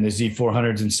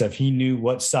Z400s and stuff, he knew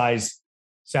what size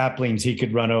saplings he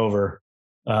could run over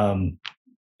and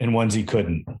ones he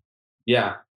couldn't.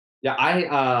 Yeah.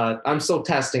 I'm still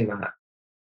testing that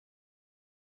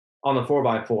on the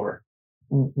 4x4.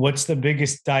 What's the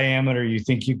biggest diameter you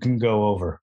think you can go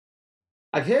over?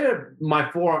 I've hit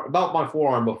about my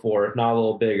forearm before, if not a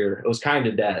little bigger. It was kind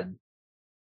of dead,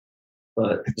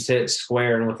 but just hit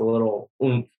square and with a little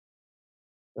oomph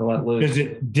and let loose. Does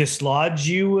it dislodge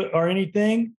you or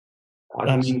anything?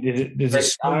 Does it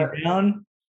slow you down?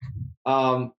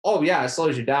 It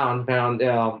slows you down.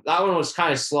 That one was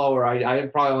kind of slower. I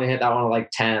probably only hit that one at like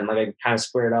 10. Like I kind of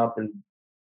squared up and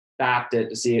backed it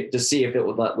to see if it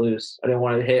would let loose. I didn't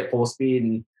want to hit it full speed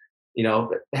and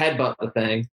headbutt the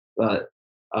thing. But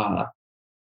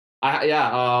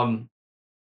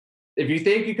if you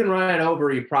think you can run it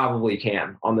over, you probably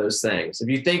can on those things. If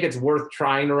you think it's worth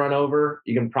trying to run over,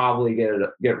 you can probably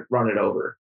run it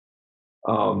over.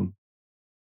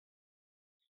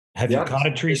 Have you caught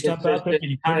a tree stump out there?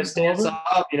 You kind of stands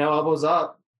up, elbows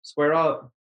up, square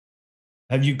up.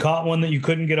 Have you caught one that you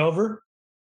couldn't get over?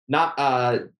 Not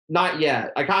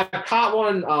yet. I caught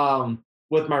one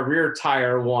with my rear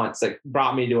tire once that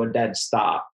brought me to a dead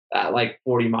stop at like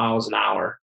 40 miles an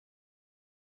hour.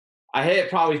 I hit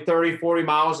probably 30, 40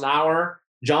 miles an hour,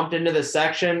 jumped into the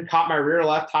section, caught my rear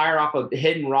left tire off a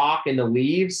hidden rock in the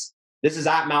leaves. This is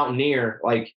at Mountaineer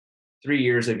like 3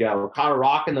 years ago. Caught a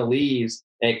rock in the leaves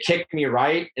and it kicked me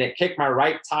right, and it kicked my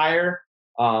right tire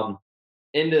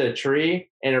into a tree,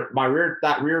 and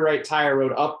that rear right tire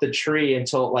rode up the tree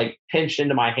until it like pinched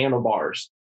into my handlebars.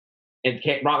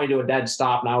 It brought me to a dead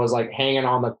stop, and I was like hanging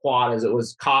on the quad as it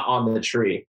was caught on the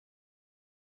tree.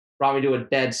 Brought me to a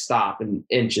dead stop in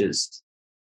inches.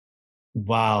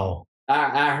 Wow.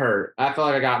 I hurt. I felt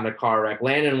like I got in a car wreck.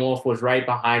 Landon Wolf was right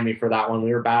behind me for that one.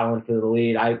 We were battling for the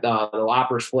lead. The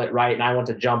lopper split right, and I went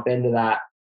to jump into that.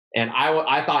 And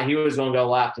I thought he was going to go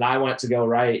left, and I went to go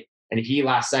right. And he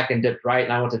last second dipped right,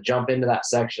 and I went to jump into that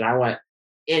section. I went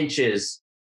inches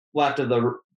left of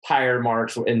the tire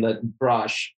marks in the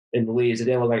brush, in the leaves. It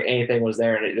didn't look like anything was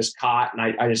there, and it just caught, and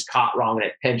I just caught wrong, and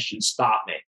it pinched and stopped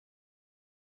me.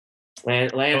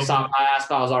 Land stopped. I asked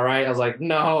if I was all right. I was like,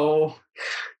 no.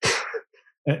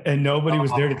 And nobody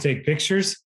was there to take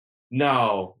pictures?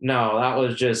 No, that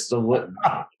was just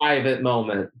a private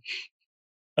moment.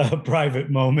 A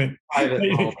private moment. Private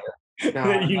moment.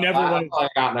 No, you never I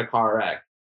got in a car wreck.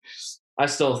 I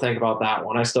still think about that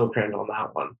one. I still cringe on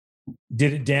that one.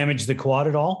 Did it damage the quad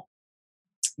at all?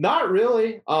 Not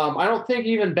really. I don't think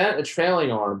even bent a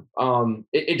trailing arm.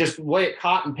 It just the way it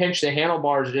caught and pinched the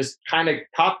handlebars, it just kind of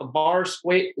caught the bar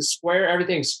square,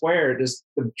 everything square. Just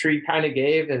the tree kind of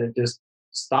gave and it just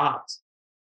stopped.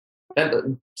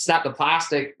 and snap the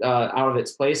plastic out of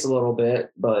its place a little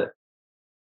bit, but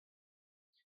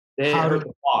it hurt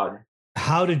the quad.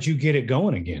 How did you get it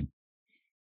going again?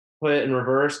 Put it in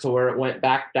reverse to where it went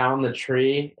back down the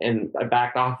tree, and I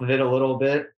backed off of it a little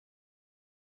bit.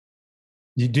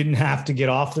 You didn't have to get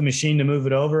off the machine to move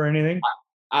it over or anything?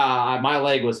 My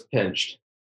leg was pinched.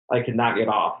 I could not get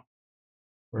off.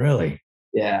 Really?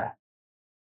 Yeah.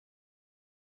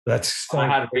 I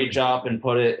had to reach up and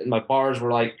put it, and my bars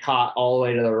were like caught all the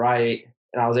way to the right,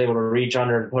 and I was able to reach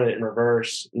under and put it in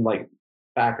reverse and like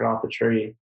back it off the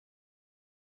tree.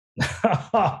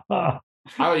 I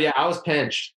was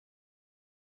pinched.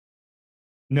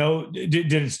 No,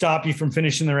 did it stop you from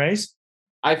finishing the race?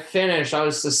 I finished. I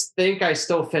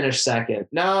still finished second.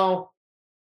 No,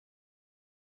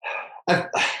 I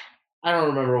don't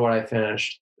remember what I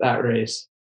finished that race.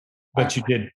 But you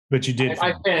did.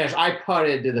 I finished. I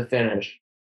putted to the finish.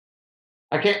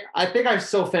 I think I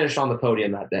still finished on the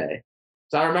podium that day.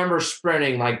 So I remember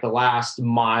sprinting like the last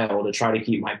mile to try to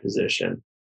keep my position.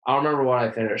 I don't remember what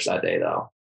I finished that day though.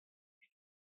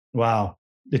 Wow.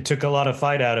 It took a lot of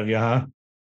fight out of you, huh?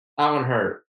 That one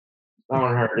hurt.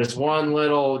 Just one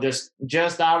little, just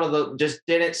out of the, just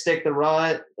didn't stick the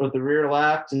rut with the rear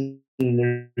left, and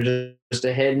there's just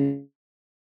a hidden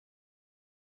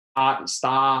hot and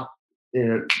stop,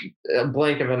 a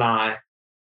blink of an eye.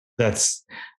 That's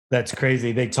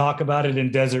crazy. They talk about it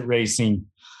in desert racing.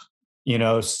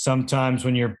 Sometimes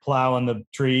when you're plowing the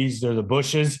trees or the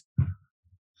bushes,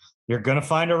 you're going to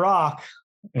find a rock.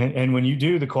 And when you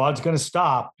do, the quad's going to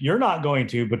stop. You're not going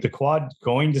to, but the quad's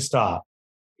going to stop.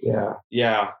 Yeah.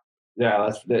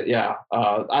 That's yeah.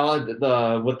 I like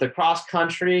with the cross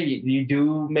country, you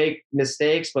do make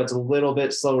mistakes, but it's a little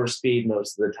bit slower speed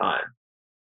most of the time.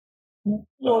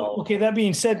 Well, okay. That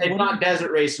being said, it's not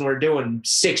desert racing. We're doing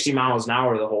 60 miles an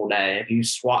hour the whole day. If you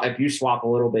swap a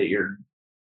little bit, you're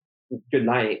good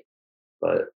night.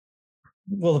 But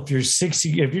if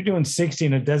you're doing 60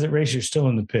 in a desert race, you're still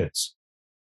in the pits.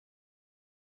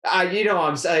 You know what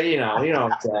I'm saying. You know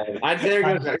what I'm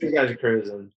saying. You guys are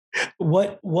cruising.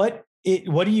 What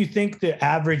do you think the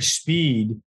average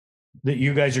speed that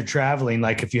you guys are traveling?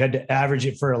 Like, if you had to average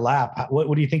it for a lap,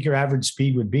 what do you think your average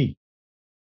speed would be?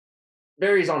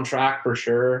 Varies on track for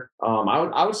sure.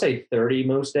 I would say 30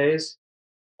 most days.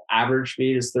 Average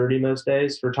speed is 30 most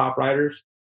days for top riders.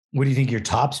 What do you think your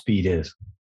top speed is?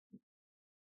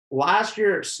 Last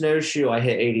year at Snowshoe, I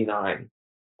hit 89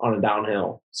 on a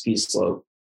downhill ski slope.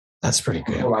 That's pretty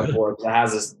good. 4x4. It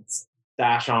has a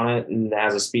dash on it and it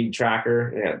has a speed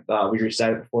tracker. We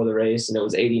reset it before the race, and it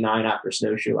was 89 after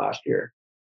Snowshoe last year.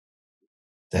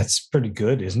 That's pretty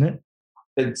good, isn't it?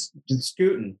 It's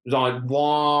scooting. It was on a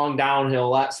long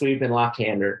downhill, sweeping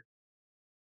left-hander.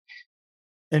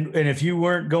 And if you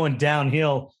weren't going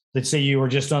downhill, let's say you were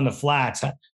just on the flats,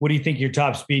 what do you think your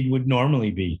top speed would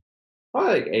normally be?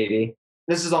 Probably like 80.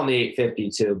 This is on the 850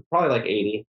 too. Probably like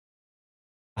 80.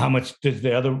 How much does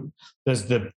the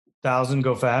 1,000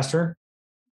 go faster?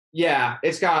 Yeah,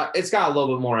 it's got a little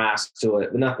bit more ass to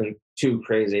it, but nothing too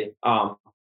crazy. Like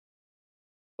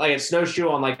a Snowshoe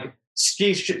on like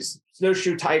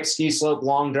Snowshoe type ski slope,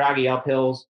 long draggy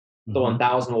uphills. The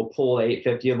 1,000 will pull the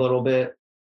 850 a little bit,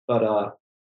 but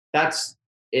that's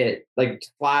it. Like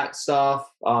flat stuff,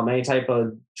 any type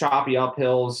of choppy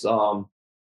uphills,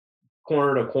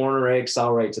 corner to corner, it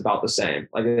accelerates about the same.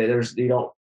 Like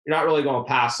you're not really going to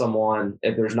pass someone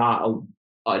if there's not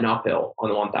an uphill on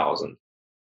the 1,000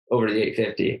 over the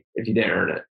 850 if you didn't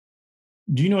earn it.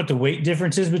 Do you know what the weight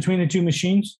difference is between the two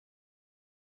machines?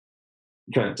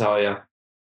 Couldn't tell you.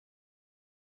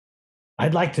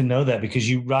 I'd like to know that, because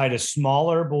you ride a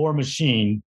smaller bore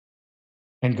machine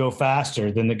and go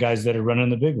faster than the guys that are running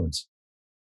the big ones.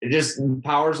 It just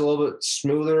power's a little bit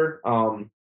smoother.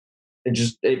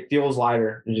 It feels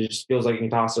lighter. It just feels like you can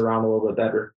toss it around a little bit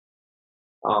better.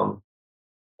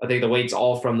 I think the weight's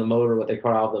all from the motor, what they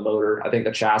cut out of the motor. I think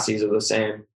the chassis are the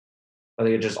same. I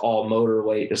think it's just all motor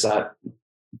weight, just that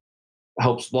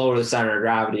helps lower the center of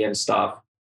gravity and stuff.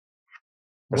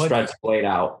 Spreads the blade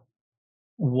out.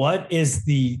 What is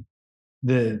the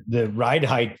ride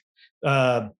height?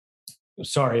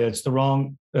 Sorry, it's the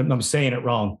wrong. I'm saying it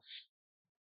wrong.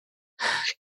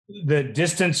 The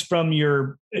distance from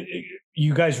you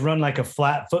guys run like a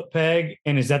flat foot peg,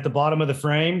 and is that the bottom of the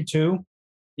frame too?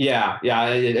 Yeah.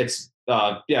 It's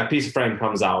piece of frame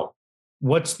comes out.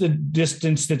 What's the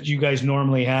distance that you guys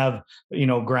normally have,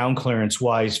 ground clearance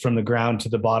wise, from the ground to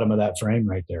the bottom of that frame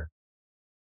right there?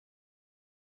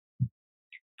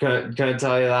 Couldn't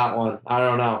tell you that one. I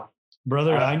don't know,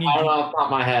 brother. I don't know off the top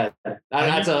of my head.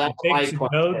 That's my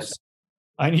question.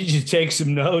 I need you to take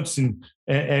some notes and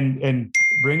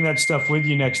Bring that stuff with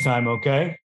you next time,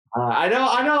 okay? I know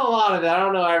a lot of it. I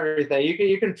don't know everything.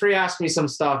 You can pre-ask me some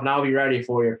stuff, and I'll be ready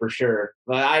for you for sure.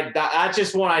 But that's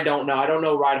just one I don't know. I don't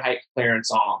know ride height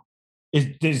clearance on.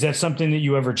 Is that something that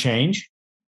you ever change?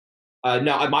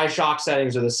 No, my shock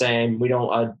settings are the same. We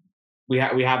don't. We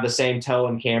have the same toe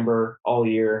and camber all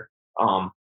year.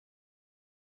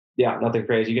 Yeah, nothing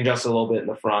crazy. You can adjust a little bit in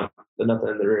the front, but nothing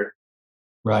in the rear.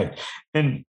 Right.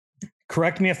 And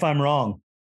correct me if I'm wrong.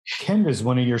 Kenda is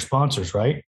one of your sponsors,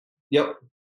 right? Yep.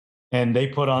 And they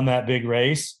put on that big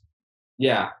race.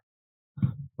 Yeah.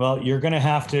 Well, you're going to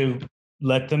have to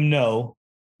let them know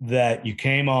that you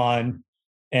came on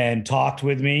and talked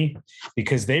with me,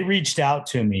 because they reached out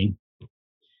to me.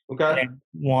 Okay. And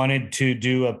wanted to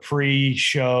do a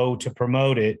pre-show to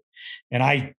promote it. And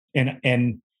I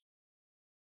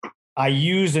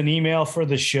use an email for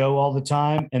the show all the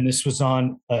time. And this was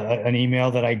on an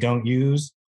email that I don't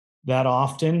use that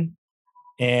often.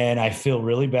 And I feel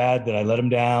really bad that I let them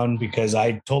down, because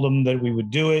I told them that we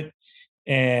would do it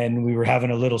and we were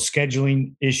having a little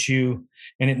scheduling issue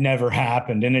and it never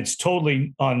happened. And it's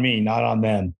totally on me, not on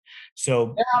them.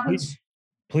 So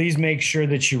please make sure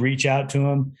that you reach out to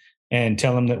them and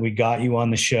tell them that we got you on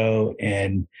the show.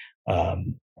 And I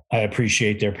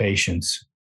appreciate their patience.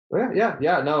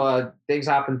 Yeah. No, things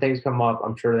happen, things come up.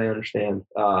 I'm sure they understand.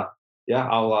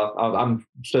 I'm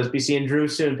supposed to be seeing Drew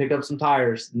soon, pick up some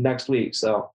tires next week.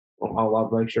 So I'll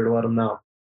make sure to let them know.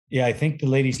 Yeah. I think the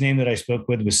lady's name that I spoke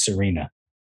with was Serena.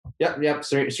 Yep.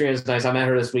 Serena's nice. I met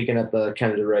her this weekend at the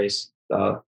Canada race.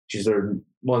 She's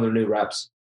one of their new reps.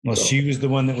 Well, she was the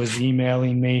one that was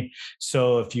emailing me.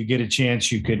 So if you get a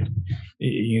chance, you could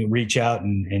reach out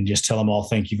and just tell them all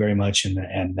thank you very much,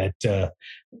 and that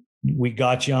we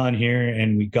got you on here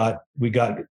and we got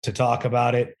to talk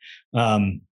about it.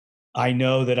 I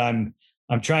know that I'm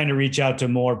trying to reach out to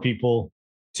more people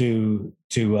to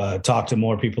talk to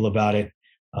more people about it,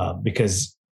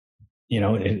 because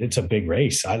it's a big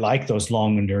race. I like those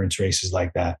long endurance races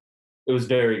like that. It was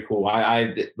very cool.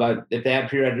 But if they had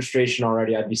pre-registration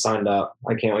already, I'd be signed up.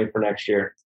 I can't wait for next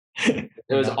year. It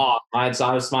was awesome.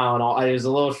 I was smiling it was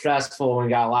a little stressful when we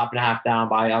got a lap and a half down,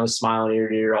 but I was smiling ear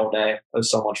to ear all day. It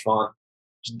was so much fun.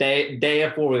 Just day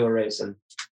of 4-wheeler racing.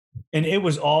 And it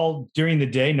was all during the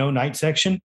day, no night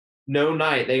section? No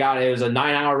night. It was a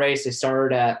 9-hour race. They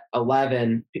started at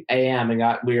 11 a.m.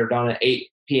 and we were done at 8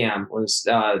 p.m. It was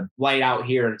light out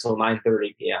here until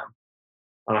 9:30 p.m.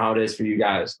 I don't know how it is for you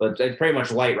guys, but it's pretty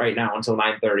much light right now until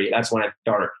 9:30. That's when it's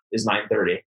dark, is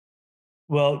 9:30.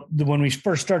 Well, when we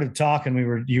first started talking,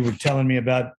 you were telling me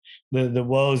about the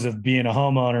woes of being a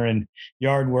homeowner and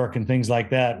yard work and things like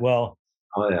that. Well,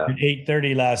 at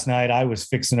 8:30 last night, I was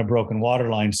fixing a broken water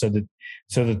line so that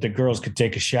the girls could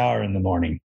take a shower in the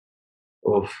morning.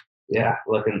 Oof. Yeah.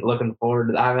 Looking forward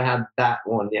to that. I haven't had that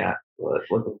one yet, but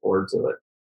looking forward to it.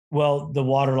 Well, the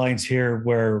water lines here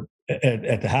where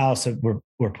at the house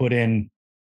were put in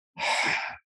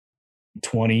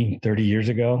 20, 30 years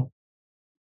ago.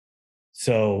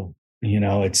 So,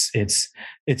 it's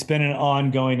been an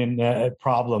ongoing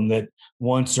problem that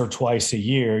once or twice a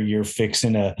year you're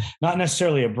fixing not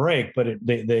necessarily a break, but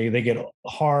they get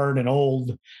hard and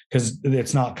old because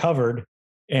it's not covered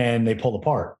and they pull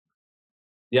apart.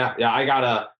 Yeah. I got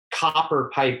a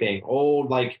copper piping,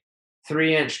 old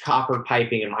 3-inch copper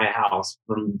piping in my house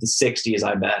from the 60s,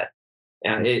 I bet.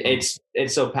 And it's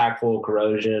so packed full of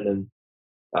corrosion,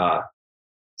 and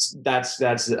that's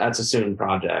a soon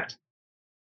project.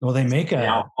 Well, they make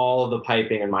all of the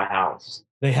piping in my house.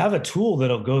 They have a tool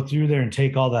that'll go through there and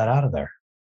take all that out of there.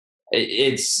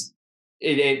 It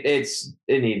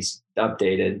needs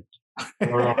updated.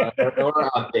 We're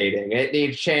updating. It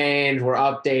needs change. We're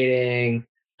updating.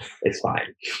 It's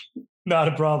fine. Not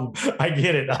a problem. I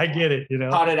get it.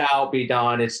 Cut it out, be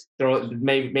done.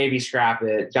 Maybe scrap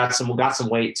it. Got some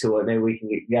weight to it. Maybe we can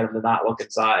get them to not look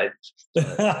inside.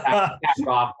 Cap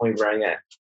off when we bring it.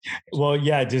 Well,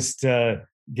 yeah, just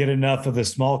get enough of the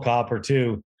small copper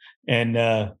too, and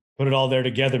put it all there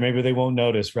together. Maybe they won't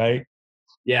notice, right?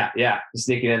 Yeah.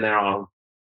 Sneak it in there on them.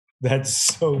 That's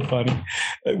so funny.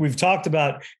 We've talked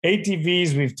about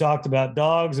ATVs, we've talked about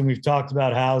dogs, and we've talked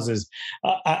about houses.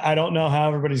 I don't know how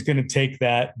everybody's going to take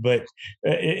that, but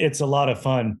it's a lot of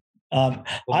fun. I'm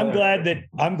glad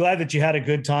that you had a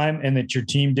good time and that your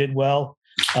team did well.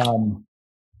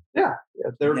 Yeah,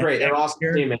 they were great. They're awesome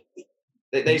teammates.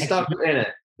 They stuck in it.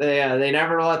 They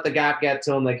never let the gap get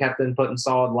to them. They kept putting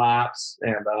solid laps,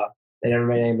 and they never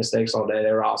made any mistakes all day.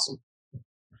 They were awesome.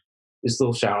 Just a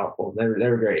little shout out for them. They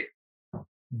were great.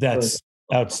 That's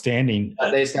outstanding.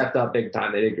 They stepped up big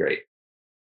time. They did great.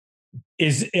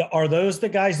 Are those the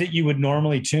guys that you would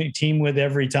normally team with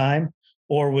every time,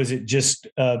 or was it just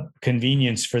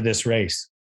convenience for this race?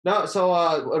 No, so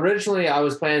originally I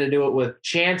was planning to do it with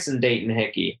Chance and Dayton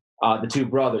Hickey, the two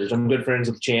brothers. I'm good friends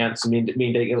with Chance. Me and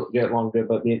Dayton get along good,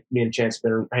 but me and Chance have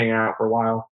been hanging out for a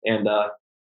while. And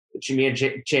me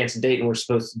and Chance and Dayton were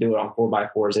supposed to do it on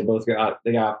 4x4s.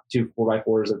 They got two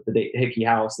 4x4s at the Dayton Hickey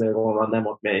house. And they're going to run them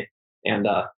with me. And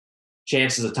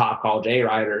Chance is a top college A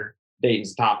rider.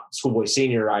 Dayton's a top schoolboy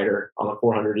senior rider on the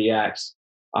 400EX.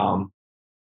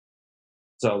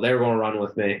 So they were going to run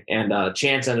with me, and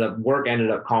Chance ended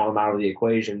up calling him out of the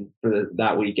equation for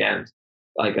that weekend,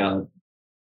 like a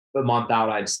month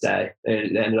out, I'd say. They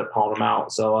ended up calling him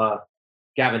out. So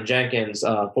Gavin Jenkins,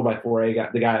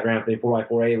 4x4A, the guy that ran for the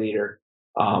 4x4A leader,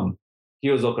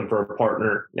 he was looking for a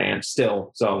partner, and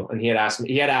still. So, and he had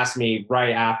asked me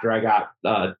right after I got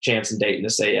Chance and Dayton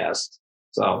to say yes.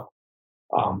 So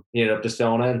he ended up just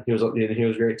filling in. He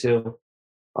was great too.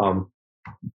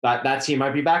 That team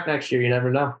might be back next year. You never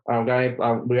know.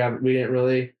 We didn't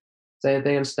really say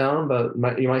anything in stone,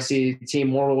 but you might see Team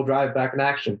More-Wheel Drive back in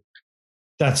action.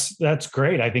 That's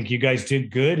great. I think you guys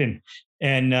did good,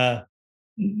 and I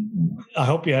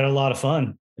hope you had a lot of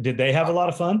fun. Did they have a lot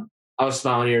of fun? I was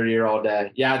smiling ear to ear all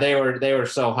day. Yeah, they were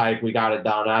so hyped. We got it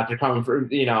done after coming for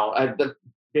being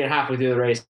halfway through the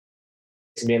race,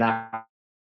 being that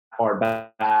far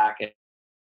back, and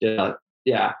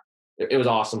yeah. It was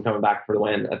awesome coming back for the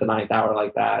win at the 9th hour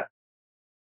like that.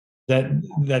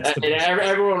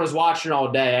 Everyone was watching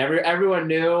all day. Everyone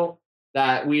knew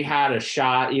that we had a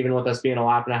shot, even with us being a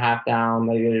lap and a half down.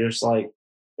 They were just like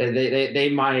they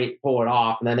might pull it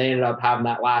off, and then they ended up having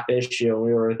that lap issue. And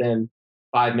we were within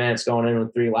 5 minutes going in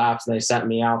with 3 laps, and they sent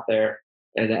me out there.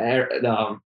 And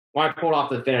when I pulled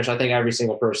off the finish, I think every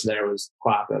single person there was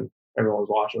clapping. Everyone was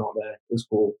watching all day. It was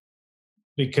cool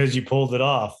because you pulled it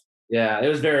off. Yeah, it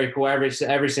was very cool. Every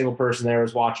single person there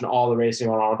was watching all the racing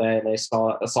on all day, and they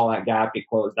saw that gap get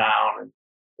closed down, and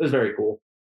it was very cool.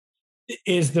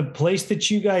 Is the place that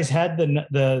you guys had the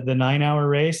 9-hour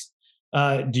race?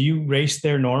 Do you race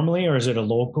there normally, or is it a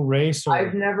local race? Or?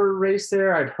 I've never raced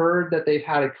there. I've heard that they've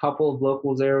had a couple of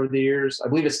locals there over the years. I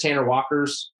believe it's Tanner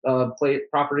Walker's plate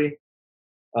property,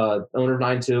 owner of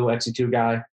 9-2, XC2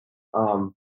 guy.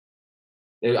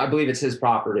 I believe it's his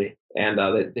property,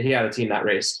 and he had a team that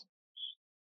raced.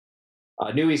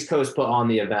 New East Coast put on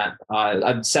the event.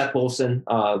 Seth Wilson,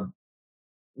 Ronnie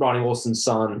Wilson's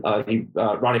son,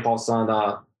 Ronnie Paul's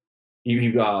son, he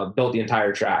built the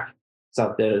entire track.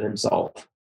 Seth did it himself.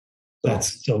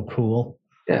 That's so cool.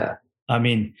 Yeah. I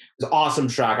mean, it's an awesome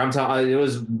track. I'm telling you, it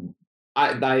was,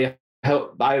 I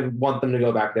want them to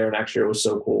go back there next year. It was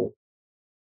so cool.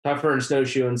 Tougher and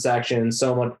snowshoeing section.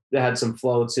 So much, it had some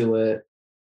flow to it.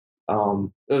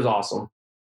 It was awesome.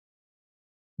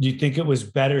 Do you think it was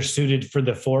better suited for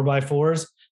the 4x4s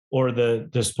or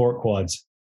the sport quads?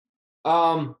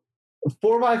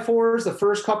 4x4s, the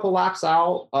first couple laps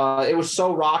out, it was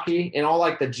so rocky, and all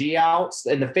like the G outs,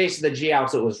 in the face of the G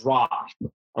outs, it was rock.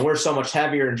 And we're so much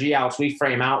heavier in G outs, we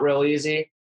frame out real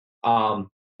easy. They'll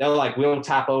like wheel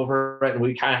tap over it, and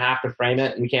we kind of have to frame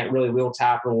it, and we can't really wheel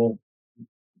tap or we'll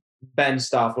bend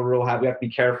stuff. We have to be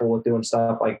careful with doing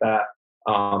stuff like that.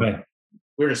 Right.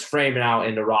 We were just framing out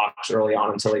into rocks early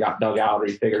on until they got dug out or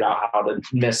he figured out how to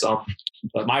miss them.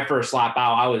 But my first lap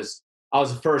out, I was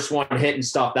the first one hitting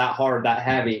stuff that hard, that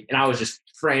heavy, and I was just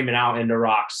framing out into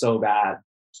rocks so bad.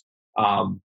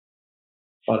 The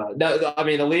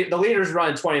leaders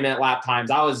running 20-minute lap times.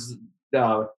 I was,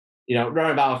 running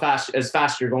about as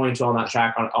fast as you're going to on that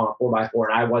track on a 4x4,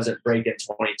 and I wasn't breaking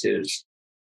 22s.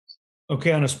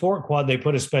 Okay, on a sport quad, they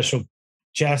put a special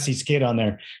chassis skid on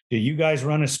there. Do you guys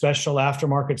run a special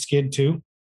aftermarket skid too?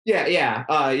 Yeah.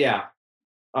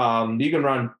 You can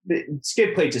run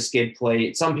skid plate to skid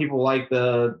plate. Some people like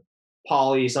the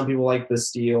poly, some people like the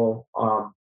steel.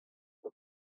 I'm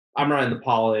running the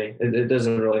poly. It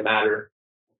doesn't really matter.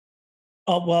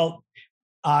 Oh, well,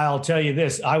 I'll tell you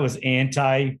this. I was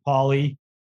anti-poly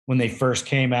when they first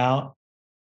came out.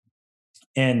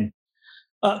 And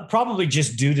probably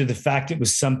just due to the fact it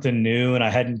was something new and I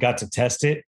hadn't got to test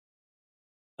it.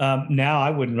 Now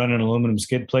I wouldn't run an aluminum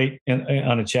skid plate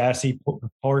on a chassis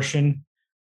portion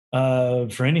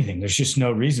for anything. There's just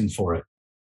no reason for it.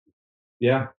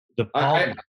 Yeah. The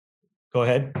poly. Go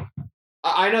ahead.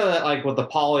 I know that like with the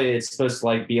poly, it's supposed to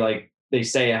like be like they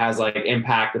say it has like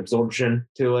impact absorption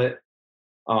to it.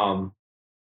 I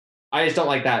just don't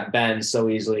like that bend so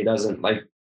easily. It doesn't like.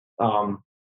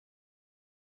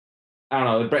 I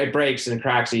don't know. It breaks and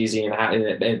cracks easy and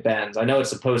it bends. I know it's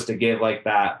supposed to give like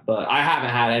that, but I haven't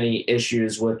had any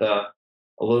issues with a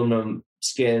aluminum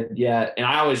skid yet. And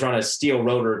I always run a steel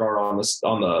rotor guard on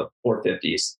the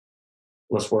 450s.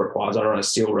 with sport quads. I run a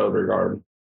steel rotor guard,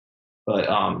 but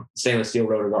stainless steel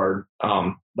rotor guard.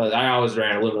 But I always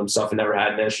ran aluminum stuff and never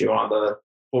had an issue on the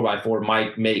 4x4.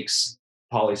 Mike makes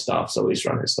poly stuff, so we just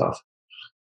run his stuff.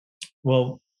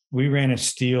 Well, we ran a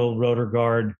steel rotor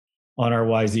guard on our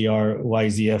YZF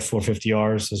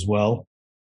 450Rs as well,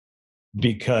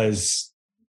 because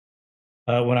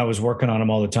when I was working on them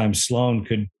all the time, Sloan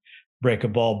could break a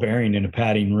ball bearing in a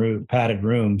padded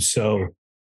room. So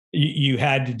you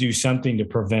had to do something to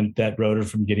prevent that rotor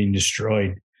from getting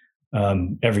destroyed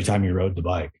every time you rode the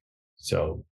bike.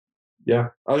 So, yeah,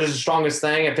 that was just the strongest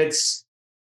thing. If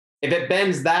it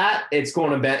bends that, it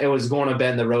was going to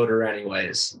bend the rotor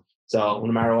anyways. So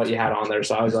no matter what you had on there.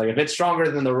 So I was like, if it's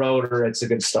stronger than the rotor, it's a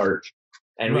good start.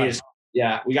 And right.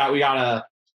 we got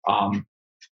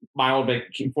my old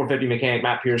 450 mechanic,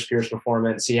 Matt Pierce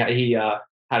Performance. He had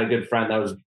a good friend that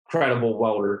was incredible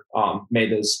welder,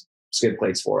 made those skid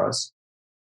plates for us.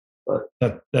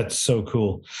 But that's so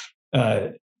cool.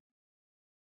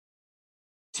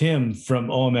 Tim from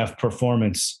OMF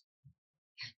Performance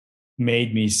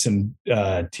made me some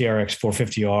TRX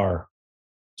 450R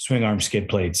swing arm skid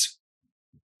plates,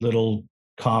 little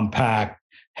compact,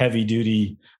 heavy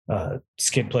duty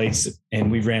skid plates.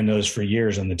 And we ran those for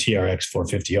years on the TRX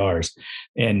 450Rs.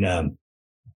 And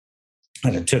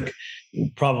it took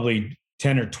probably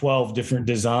 10 or 12 different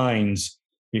designs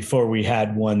before we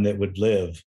had one that would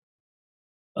live.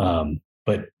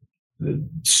 But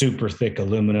super thick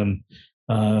aluminum,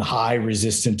 high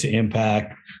resistant to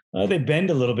impact. They bend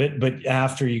a little bit, but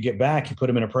after you get back, you put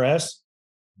them in a press,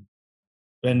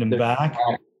 bend them back.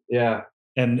 Yeah.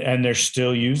 And they're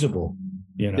still usable,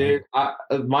 you know. Dude,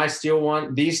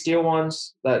 these steel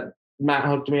ones that Matt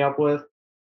hooked me up with,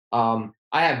 I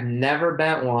have never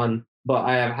bent one, but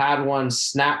I have had one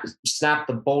snap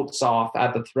the bolts off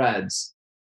at the threads,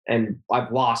 and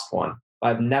I've lost one.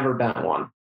 I've never bent one.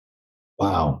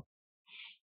 Wow.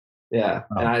 Yeah,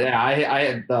 and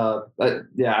I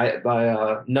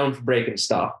known for breaking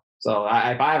stuff. So if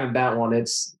I haven't bent one,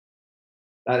 it's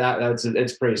a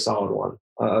pretty solid one.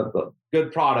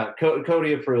 Good product.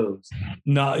 Cody approves.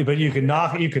 No, but you can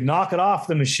knock it off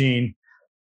the machine,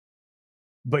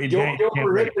 but you'll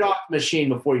rip it off the machine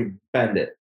before you bend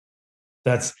it.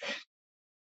 That's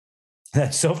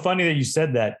so funny that you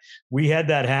said that. We had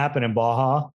that happen in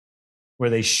Baja, where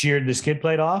they sheared the skid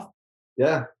plate off.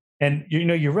 Yeah. And,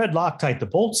 you red Loctite the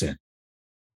bolts in.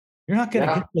 You're not going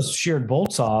to get those sheared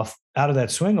bolts off out of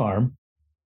that swing arm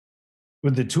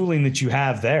with the tooling that you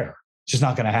have there. It's just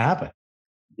not going to happen.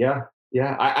 Yeah.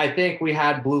 Yeah. I think we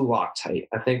had blue Loctite.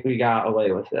 I think we got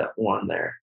away with that one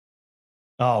there.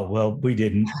 Oh, well, we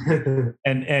didn't.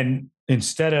 and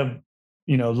instead of,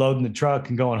 loading the truck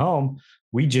and going home,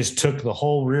 we just took the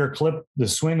whole rear clip, the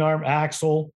swing arm,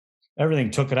 axle,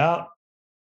 everything, took it out,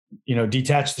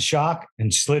 detached the shock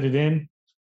and slid it in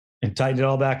and tightened it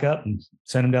all back up and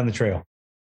sent them down the trail.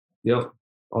 Yep.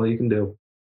 All you can do.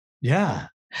 Yeah.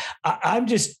 I've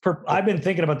been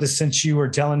thinking about this since you were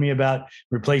telling me about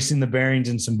replacing the bearings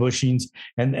and some bushings,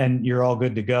 and you're all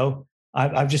good to go.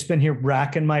 I've just been here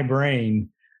racking my brain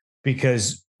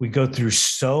because we go through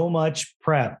so much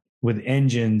prep with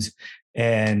engines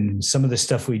and some of the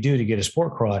stuff we do to get a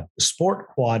sport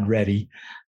quad ready.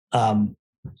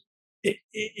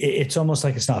 It's almost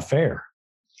like it's not fair.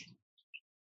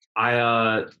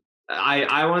 I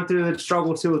went through the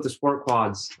struggle too with the sport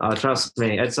quads. Trust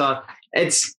me.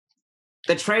 It's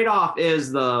the trade-off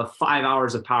is the 5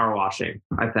 hours of power washing,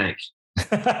 I think.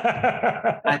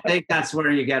 I think that's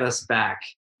where you get us back.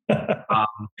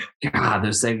 God,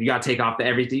 those things, you got to take off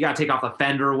everything. You got to take off the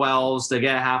fender wells to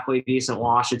get a halfway decent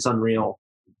wash. It's unreal.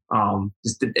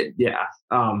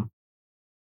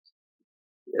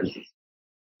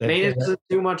 Maintenance is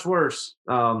too much worse.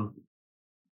 I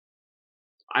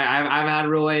haven't had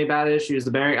really any bad issues.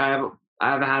 The bearing, I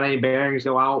haven't had any bearings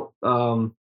go out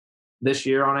this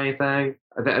year on anything.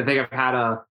 I think I've had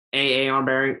a AA on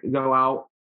bearing go out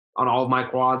on all of my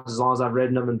quads as long as I've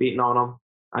ridden them and beaten on them.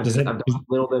 I've done a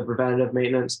little bit of preventative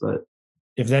maintenance, but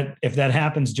if that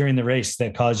happens during the race,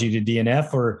 that cause you to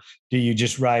DNF, or do you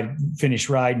just finish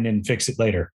riding and fix it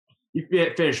later? You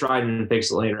finish riding and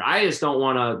fix it later. I just don't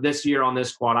want to, this year on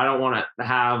this quad, I don't want to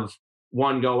have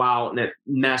one go out and it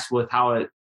mess with how it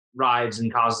rides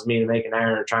and causes me to make an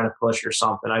error trying to push or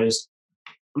something. I'm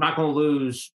not going to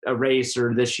lose a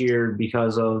racer this year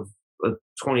because of a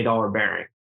 $20 bearing.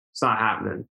 It's not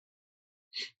happening.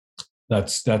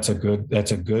 That's a good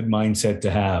mindset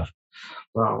to have.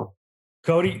 Wow.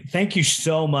 Cody, thank you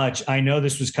so much. I know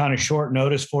this was kind of short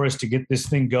notice for us to get this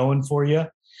thing going for you.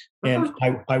 And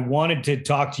I wanted to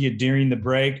talk to you during the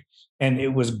break And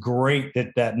it was great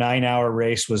that 9-hour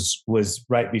race was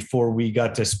right before we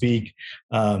got to speak.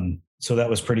 So that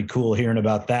was pretty cool hearing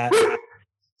about that.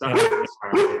 Sorry.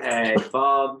 Hey,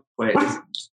 Bob. Wait,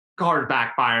 car's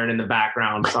backfiring in the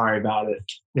background. Sorry about it.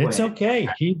 It's okay.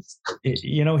 He's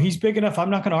big enough. I'm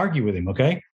not going to argue with him.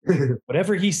 Okay.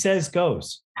 Whatever he says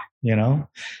goes, So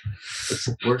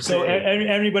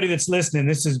everybody that's listening,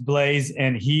 this is Blaze,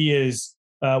 and he is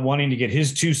wanting to get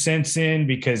his 2 cents in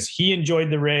because he enjoyed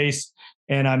the race,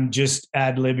 and I'm just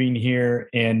ad-libbing here.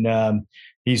 And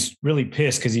he's really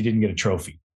pissed because he didn't get a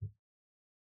trophy.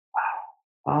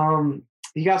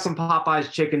 He got some Popeyes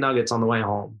chicken nuggets on the way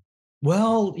home.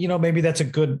 Well, maybe that's a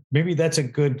good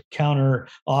counter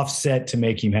offset to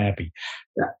make him happy.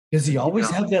 Yeah. Does he always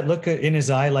have that look in his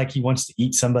eye like he wants to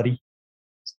eat somebody?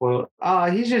 Well,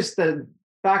 he's just the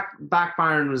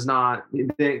backfiring was not,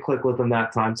 it didn't click with him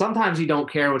that time. Sometimes you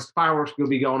don't care when fireworks will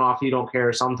be going off. You don't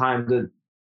care. Sometimes it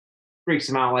freaks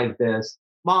him out like this.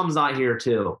 Mom's not here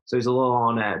too, so he's a little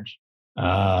on edge.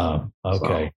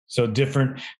 Okay. So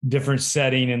different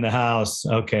setting in the house.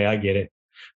 Okay, I get it.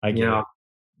 Yeah,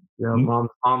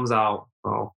 mom's out.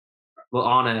 Oh, well,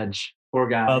 on edge. Poor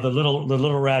guy. The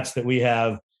little rats that we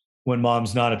have when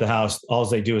mom's not at the house, all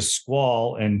they do is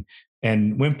squall and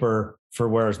whimper for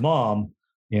where's mom.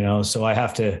 So I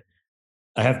have to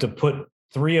put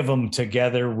 3 of them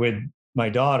together with my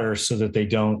daughter so that they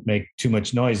don't make too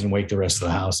much noise and wake the rest of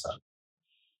the house up.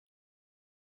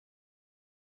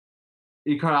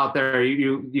 You cut out there.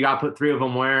 You got to put 3 of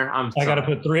them where? I got to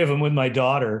put 3 of them with my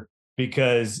daughter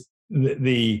because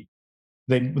they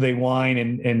whine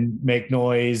and make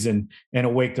noise and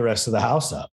wake the rest of the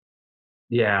house up.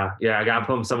 Yeah. I got to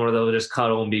put them somewhere they'll just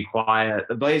cuddle and be quiet.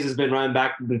 The Blaze has been running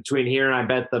back between here and I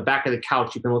bet the back of the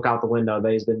couch. You can look out the window.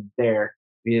 Blaze has been there.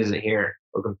 He isn't here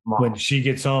looking for mom. When she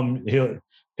gets home, he'll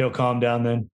calm down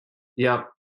then. Yep.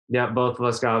 Both of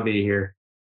us got to be here.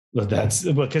 But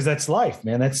because that's life,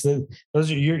 man. Those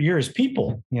are you're his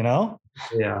people, Yeah.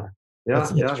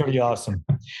 That's pretty awesome.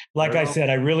 Like I said,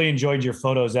 I really enjoyed your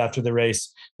photos after the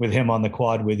race with him on the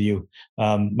quad with you.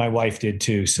 My wife did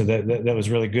too. So that was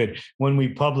really good. When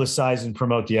we publicize and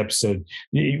promote the episode,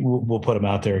 we'll put them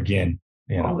out there again.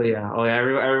 Oh yeah.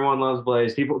 Everyone loves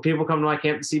Blaze. People come to my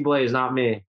camp to see Blaze, not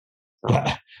me. So.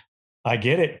 I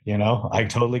get it. I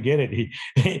totally get it.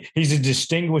 He's a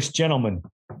distinguished gentleman.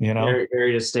 Very,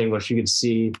 very distinguished. You could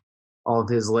see all of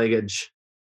his leggage.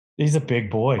 He's a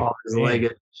big boy. All of his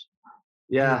leggage.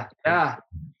 Yeah.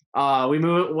 We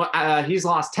moved. He's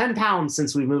lost 10 pounds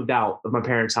since we moved out of my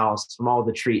parents' house from all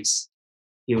the treats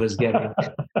he was getting.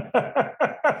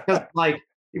 Because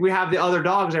we have the other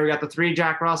dogs there. We got the 3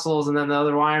 Jack Russells and then the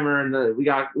other Weimar, and we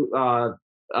got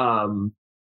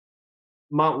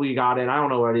Mutt. We got in. I don't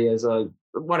know what he is.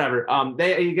 Whatever.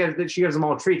 She gives them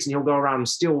all treats, and he'll go around and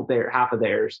steal half of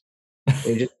theirs.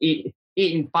 They just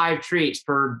eating 5 treats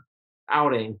per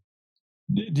outing.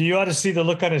 Do you ought to see the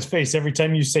look on his face every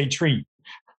time you say treat?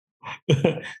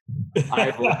 I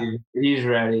believe he's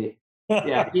ready.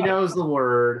 Yeah, he knows the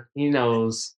word. He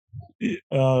knows.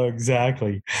 Oh,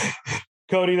 exactly.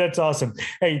 Cody, that's awesome.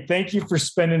 Hey, thank you for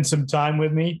spending some time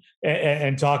with me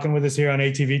and talking with us here on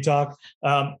ATV Talk.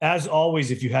 As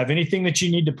always, if you have anything that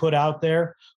you need to put out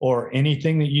there or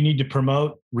anything that you need to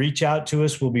promote, reach out to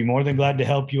us. We'll be more than glad to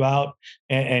help you out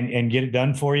and get it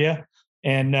done for you.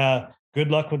 And good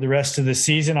luck with the rest of the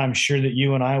season. I'm sure that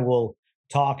you and I will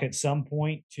talk at some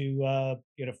point to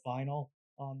get a final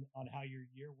on how your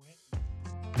year went.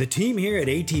 The team here at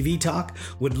ATV Talk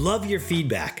would love your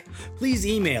feedback. Please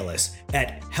email us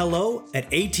at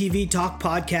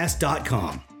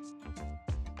hello@atvtalkpodcast.com.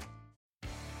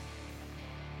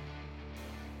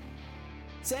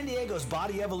 San Diego's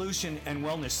Body Evolution and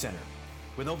Wellness Center.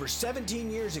 With over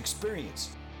 17 years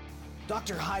experience,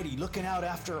 Dr. Heidi looking out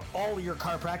after all your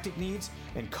chiropractic needs,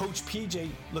 and Coach PJ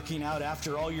looking out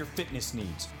after all your fitness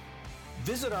needs.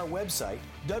 Visit our website,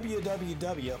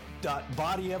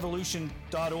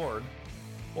 www.bodyevolution.org,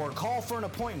 or call for an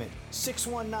appointment,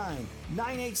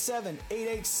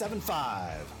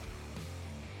 619-987-8875.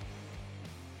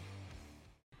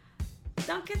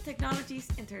 Duncan Technologies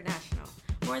International.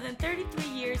 More than 33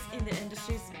 years in the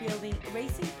industry building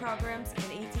racing programs and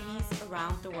ATVs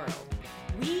around the world.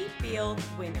 We build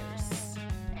winners.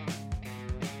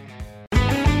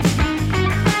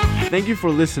 Thank you for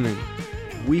listening.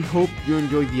 We hope you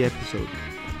enjoyed the episode.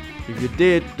 If you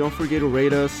did, don't forget to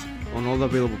rate us on all the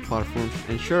available platforms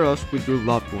and share us with your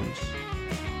loved ones.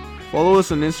 Follow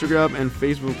us on Instagram and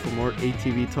Facebook for more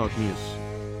ATV Talk news.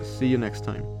 See you next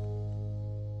time.